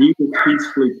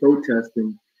peacefully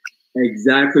protesting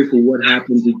exactly for what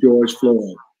happened to George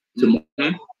Floyd, to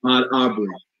Ahmaud Arbery,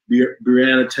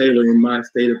 Breonna Taylor in my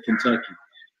state of Kentucky.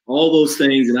 All those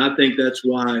things, and I think that's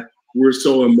why we're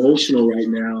so emotional right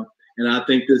now, and I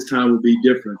think this time will be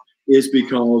different, is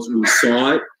because we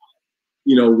saw it.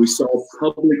 We saw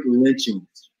public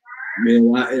lynchings.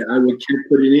 Man, I can't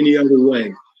put it any other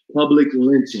way. Public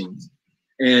lynchings.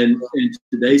 And in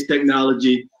today's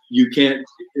technology, you can't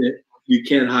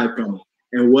hide from it.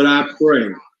 And what I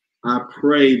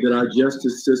pray that our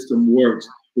justice system works,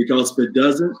 because if it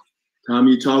doesn't, Tom,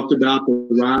 you talked about the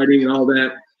rioting and all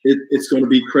that, it's going to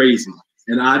be crazy.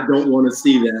 And I don't want to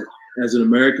see that. As an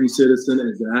American citizen,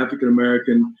 as an African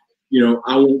American,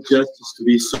 I want justice to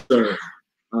be served.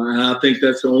 And I think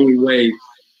that's the only way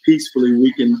peacefully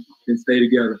we can stay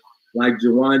together. Like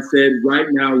Juwan said, right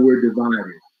now we're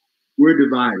divided. We're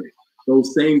divided.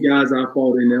 Those same guys I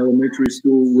fought in elementary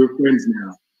school, we're friends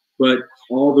now. But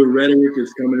all the rhetoric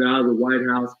is coming out of the White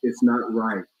House. It's not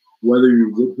right. Whether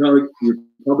you're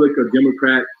Republic or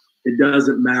Democrat, it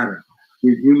doesn't matter.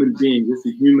 We're human beings. It's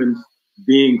a human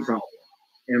being problem.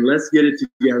 And let's get it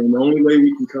together. And the only way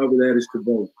we can cover that is to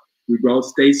vote. We brought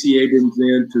Stacey Abrams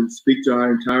in to speak to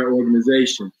our entire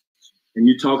organization. And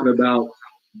you're talking about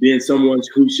being someone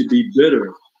who should be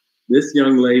bitter. This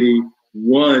young lady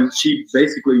she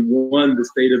basically won the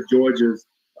state of Georgia's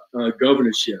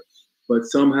governorship. But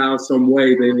somehow, some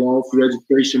way, they lost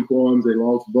registration forms, they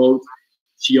lost votes.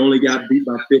 She only got beat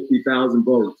by 50,000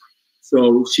 votes.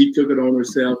 So she took it on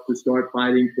herself to start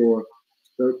fighting to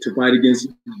fight against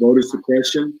voter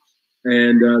suppression.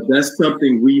 And that's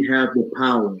something we have the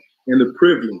power and the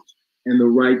privilege and the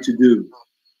right to do,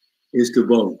 is to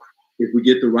vote. If we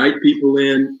get the right people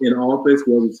in office,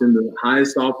 whether it's in the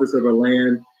highest office of our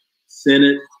land,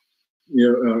 Senate,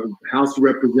 House of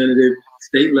Representatives,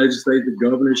 state legislature,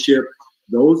 governorship,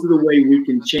 those are the way we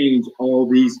can change all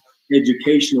these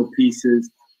educational pieces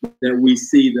that we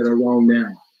see that are wrong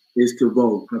now, is to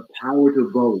vote. The power to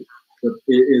vote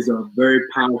is a very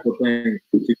powerful thing.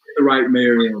 To get the right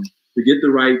mayor in, to get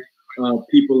the right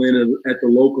people in at the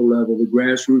local level, the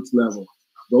grassroots level.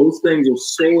 Those things are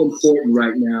so important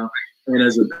right now. And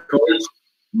as a coach,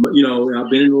 I've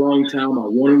been in a long time. I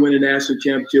want to win a national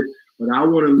championship, but I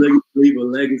want to leave a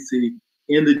legacy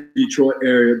in the Detroit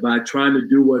area by trying to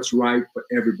do what's right for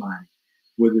everybody.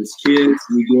 Whether it's kids,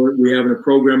 we're having a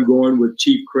program going with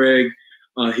Chief Craig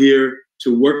here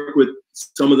to work with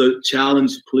some of the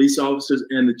challenged police officers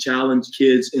and the challenged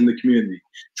kids in the community,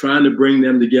 trying to bring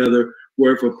them together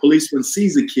where if a policeman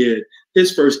sees a kid,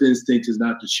 his first instinct is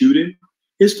not to shoot him.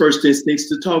 His first instinct is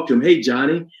to talk to him. Hey,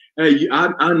 Johnny, hey,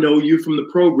 I know you from the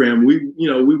program. We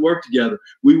work together.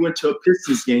 We went to a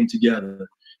Pistons game together.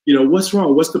 What's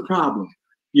wrong? What's the problem?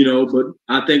 But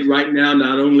I think right now,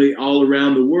 not only all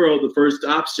around the world, the first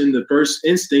option, the first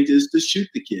instinct is to shoot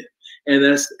the kid. And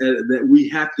that's that we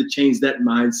have to change that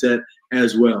mindset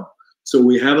as well. So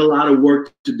we have a lot of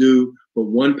work to do, but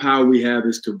one power we have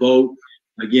is to vote.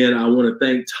 Again, I want to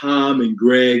thank Tom and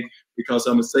Greg, because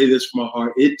I'm going to say this from my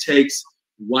heart. It takes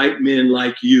white men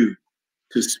like you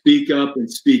to speak up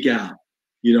and speak out,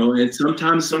 and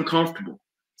sometimes it's uncomfortable.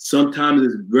 Sometimes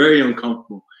it's very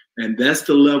uncomfortable. And that's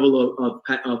the level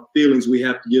of feelings we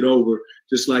have to get over.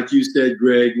 Just like you said,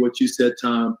 Greg, what you said,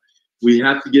 Tom, we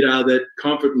have to get out of that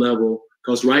comfort level,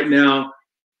 because right now,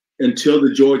 until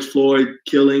the George Floyd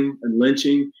killing and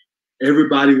lynching,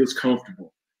 everybody was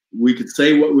comfortable. We could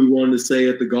say what we wanted to say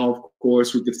at the golf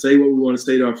course. We could say what we want to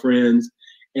say to our friends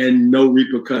and no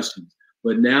repercussions.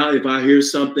 But now if I hear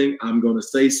something, I'm going to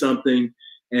say something.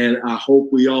 And I hope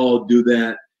we all do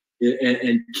that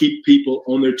and keep people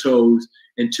on their toes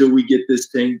until we get this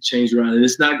thing changed around. And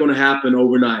it's not going to happen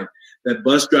overnight. That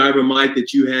bus driver, Mike,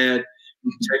 that you had,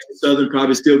 Texas Southern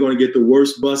probably still going to get the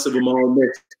worst bus of them all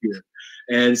next year.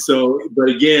 And so, but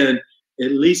again,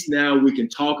 at least now we can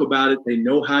talk about it. They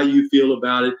know how you feel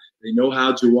about it. They know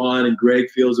how Juwan and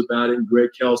Greg feels about it, and Greg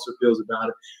Kelser feels about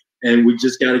it. And we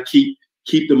just got to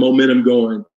keep the momentum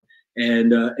going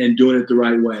and doing it the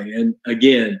right way. And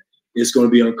again, it's going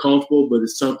to be uncomfortable, but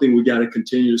it's something we got to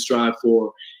continue to strive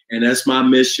for. And that's my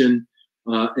mission.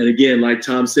 And again, like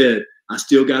Tom said, I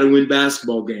still got to win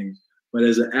basketball games. But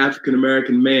as an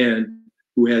African-American man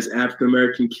who has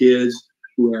African-American kids,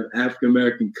 who have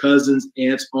African-American cousins,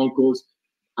 aunts, uncles,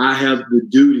 I have the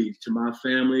duty to my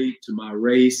family, to my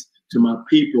race, to my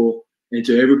people, and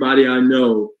to everybody I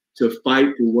know to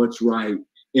fight for what's right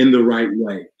in the right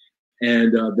way.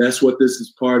 And that's what this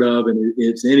is part of. And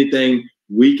it's anything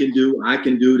we can do, I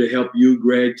can do to help you,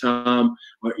 Greg, Tom,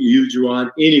 or you, Juwan,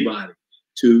 anybody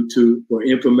for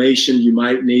information you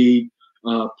might need.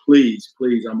 Please,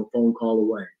 I'm a phone call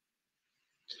away.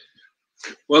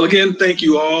 Well, again, thank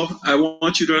you all. I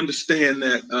want you to understand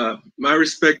that my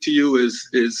respect to you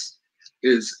is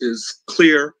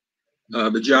clear.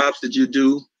 The jobs that you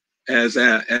do as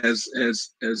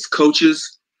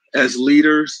coaches, as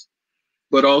leaders,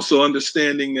 but also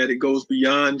understanding that it goes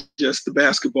beyond just the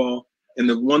basketball and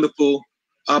the wonderful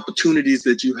opportunities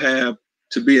that you have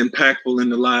to be impactful in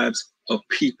the lives of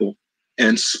people.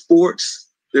 And sports,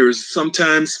 there is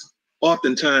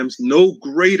oftentimes no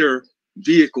greater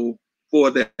vehicle for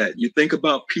that. You think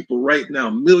about people right now,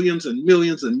 millions and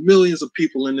millions and millions of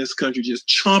people in this country just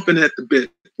chomping at the bit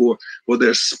for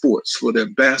their sports, for their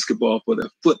basketball, for their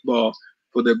football,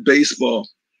 for their baseball,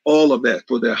 all of that,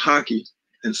 for their hockey,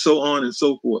 and so on and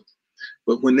so forth.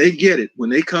 But when they get it, when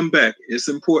they come back, it's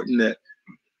important that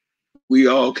we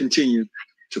all continue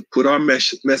to put our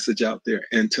message out there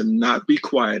and to not be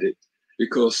quieted,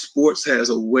 because sports has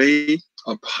a way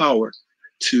of power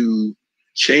to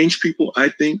change people, I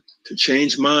think, to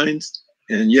change minds.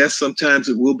 And yes, sometimes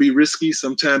it will be risky.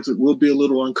 Sometimes it will be a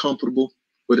little uncomfortable,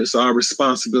 but it's our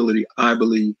responsibility, I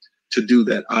believe, to do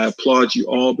that. I applaud you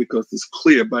all, because it's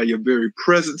clear by your very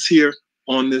presence here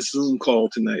on this Zoom call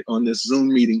tonight, on this Zoom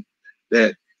meeting,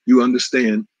 that you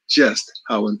understand just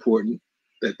how important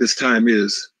that this time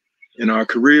is in our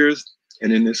careers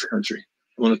and in this country.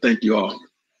 I want to thank you all.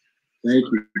 Thank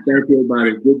you. Thank you,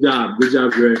 everybody. Good job. Good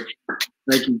job, Greg.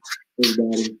 Thank you,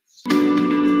 everybody.